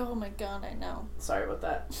shit. Oh, my God, I know. Sorry about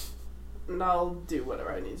that. And I'll do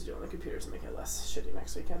whatever I need to do on the computer to make it less shitty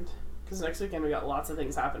next weekend. Because next weekend we got lots of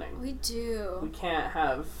things happening. We do. We can't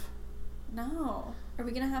have... No. Are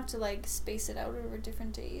we going to have to, like, space it out over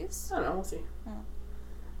different days? I don't know. We'll see. Oh.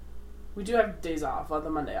 We do have days off. On the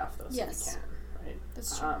Monday off, though, so Yes. we can. Right?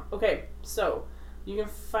 That's true. Okay, so you can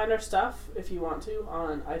find our stuff, if you want to,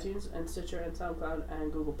 on iTunes and Stitcher and SoundCloud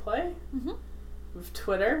and Google Play. Mm-hmm. We have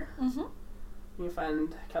Twitter. Mm-hmm. You can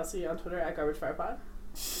find Kelsey on Twitter at GarbageFirePod.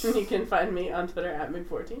 You can find me on Twitter at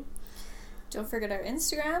Mig14. Don't forget our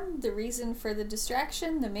Instagram. The reason for the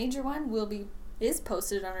distraction, the major one, is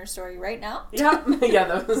posted on our story right now. Yeah, yeah,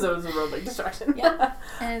 that was a real big distraction. Yeah,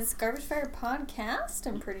 and it's Garbage Fire Podcast,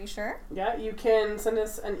 I'm pretty sure. Yeah, you can send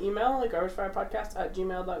us an email at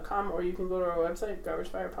garbagefirepodcast@gmail.com, or you can go to our website,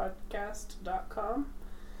 garbagefirepodcast.com,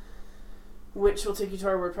 which will take you to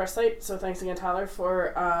our WordPress site. So thanks again, Tyler,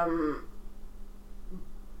 for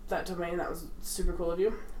that domain. That was super cool of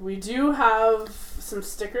you. We do have some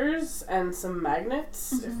stickers and some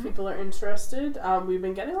magnets if people are interested. We've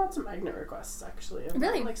been getting lots of magnet requests, actually. I've Really?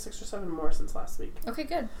 gotten like 6 or 7 more since last week. Okay,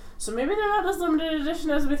 good. So maybe they're not as limited edition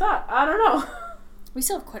as we thought. I don't know. We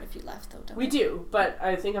still have quite a few left, though, don't we? We do, but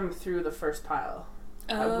I think I'm through the first pile.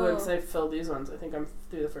 Oh. Once I fill these ones, I think I'm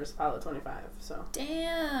through the first pile of 25. So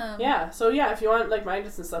Damn. yeah, if you want like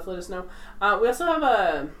magnets and stuff, let us know. We also have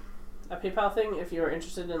a PayPal thing if you're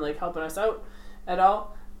interested in like helping us out at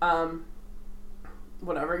all.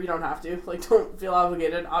 Whatever, you don't have to. Like, don't feel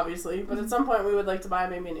obligated, obviously. But at some point, we would like to buy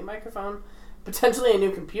maybe a new microphone, potentially a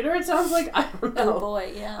new computer. It sounds like, I don't know. Oh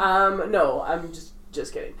boy, yeah. No, I'm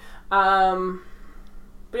just kidding.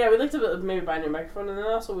 But yeah, we'd like to maybe buy a new microphone, and then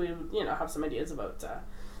also we have some ideas about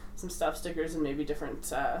some stuff, stickers, and maybe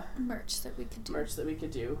different merch that we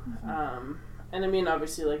could do. Mm-hmm. And I mean,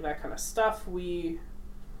 obviously, like that kind of stuff, we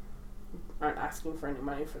aren't asking for any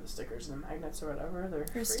money for the stickers and the magnets or whatever. They're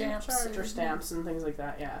free stamps of charge, or stamps and things like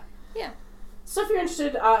that. Yeah. Yeah. So if you're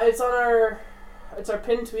interested, it's our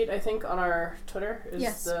pinned tweet, I think, on our Twitter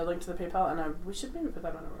is the link to the PayPal, and we should maybe put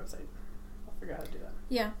that on our website. I'll figure out how to do that.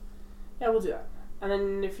 Yeah. Yeah, we'll do that. And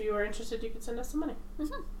then if you are interested, you can send us some money.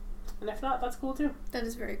 Mm-hmm. And if not, that's cool too. That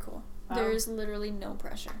is very cool. There's literally no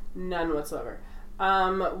pressure. None whatsoever.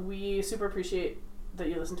 We super appreciate that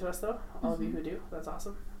you listen to us, though. All of you who do. That's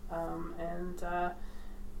awesome. And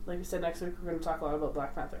like we said, next week we're going to talk a lot about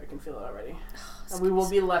Black Panther. I can feel it already. And we will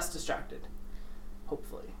be less distracted.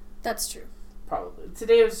 Hopefully. That's true. Probably.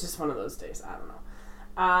 Today was just one of those days. I don't know.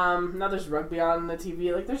 Now there's rugby on the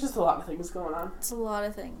TV. Like, there's just a lot of things going on. It's a lot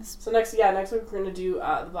of things. So next week we're going to do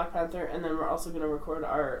the Black Panther, and then we're also going to record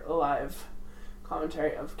our live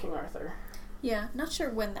commentary of King Arthur. Yeah, not sure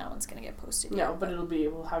when that one's going to get posted yet. No, but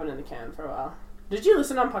we'll have it in the can for a while. Did you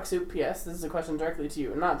listen on Puck Soup? P.S. This is a question directly to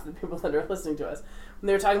you, and not to the people that are listening to us. When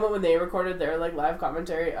they were talking about when they recorded their like live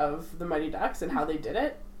commentary of the Mighty Ducks and how they did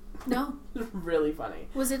it. No. It was really funny.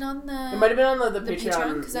 Was it on the... It might have been on the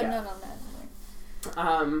Patreon? Because yeah. I'm not on that anymore.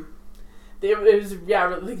 They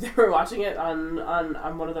were watching it on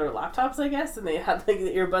one of their laptops, I guess, and they had like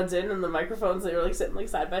the earbuds in and the microphones. They were like sitting like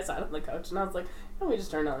side by side on the couch, and I was like, "Oh, we just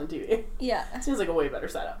turned on the TV." Yeah, seems like a way better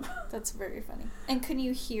setup. That's very funny. And can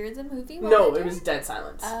you hear the movie? No, it was dead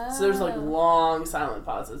silence. Oh. So there's like long silent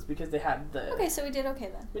pauses because they had the. Okay, so we did okay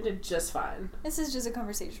then. We did just fine. This is just a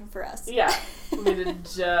conversation for us. Yeah, we did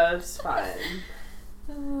just fine.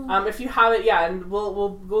 If you have it, and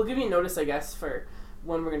we'll give you notice, I guess, for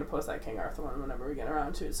when we're going to post that King Arthur one whenever we get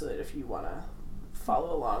around to it, so that if you want to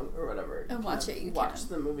follow along or whatever and watch it, you watch can.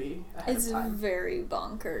 The movie ahead of time. It's very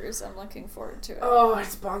bonkers. I'm looking forward to it. Oh,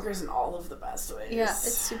 it's bonkers in all of the best ways. Yeah, it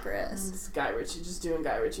super is. It's Guy Ritchie just doing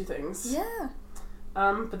Guy Ritchie things. Yeah.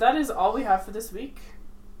 But that is all we have for this week.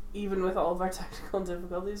 Even with all of our technical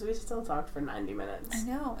difficulties, we still talked for 90 minutes. I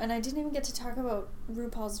know, and I didn't even get to talk about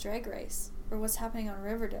RuPaul's Drag Race or what's happening on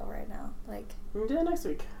Riverdale right now. Like, we'll do that next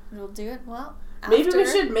week. We'll do it. Well, maybe we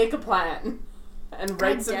should make a plan and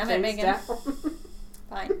write some things down.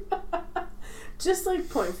 Fine. Just like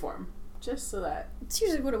point form. Just so that. It's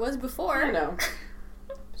usually what it was before. I know.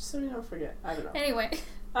 Just so we don't forget. I don't know. Anyway.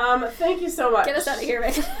 Thank you so much. Get us out of here,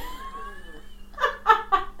 Megan.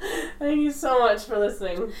 Thank you so much for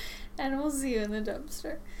listening. And we'll see you in the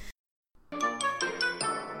dumpster.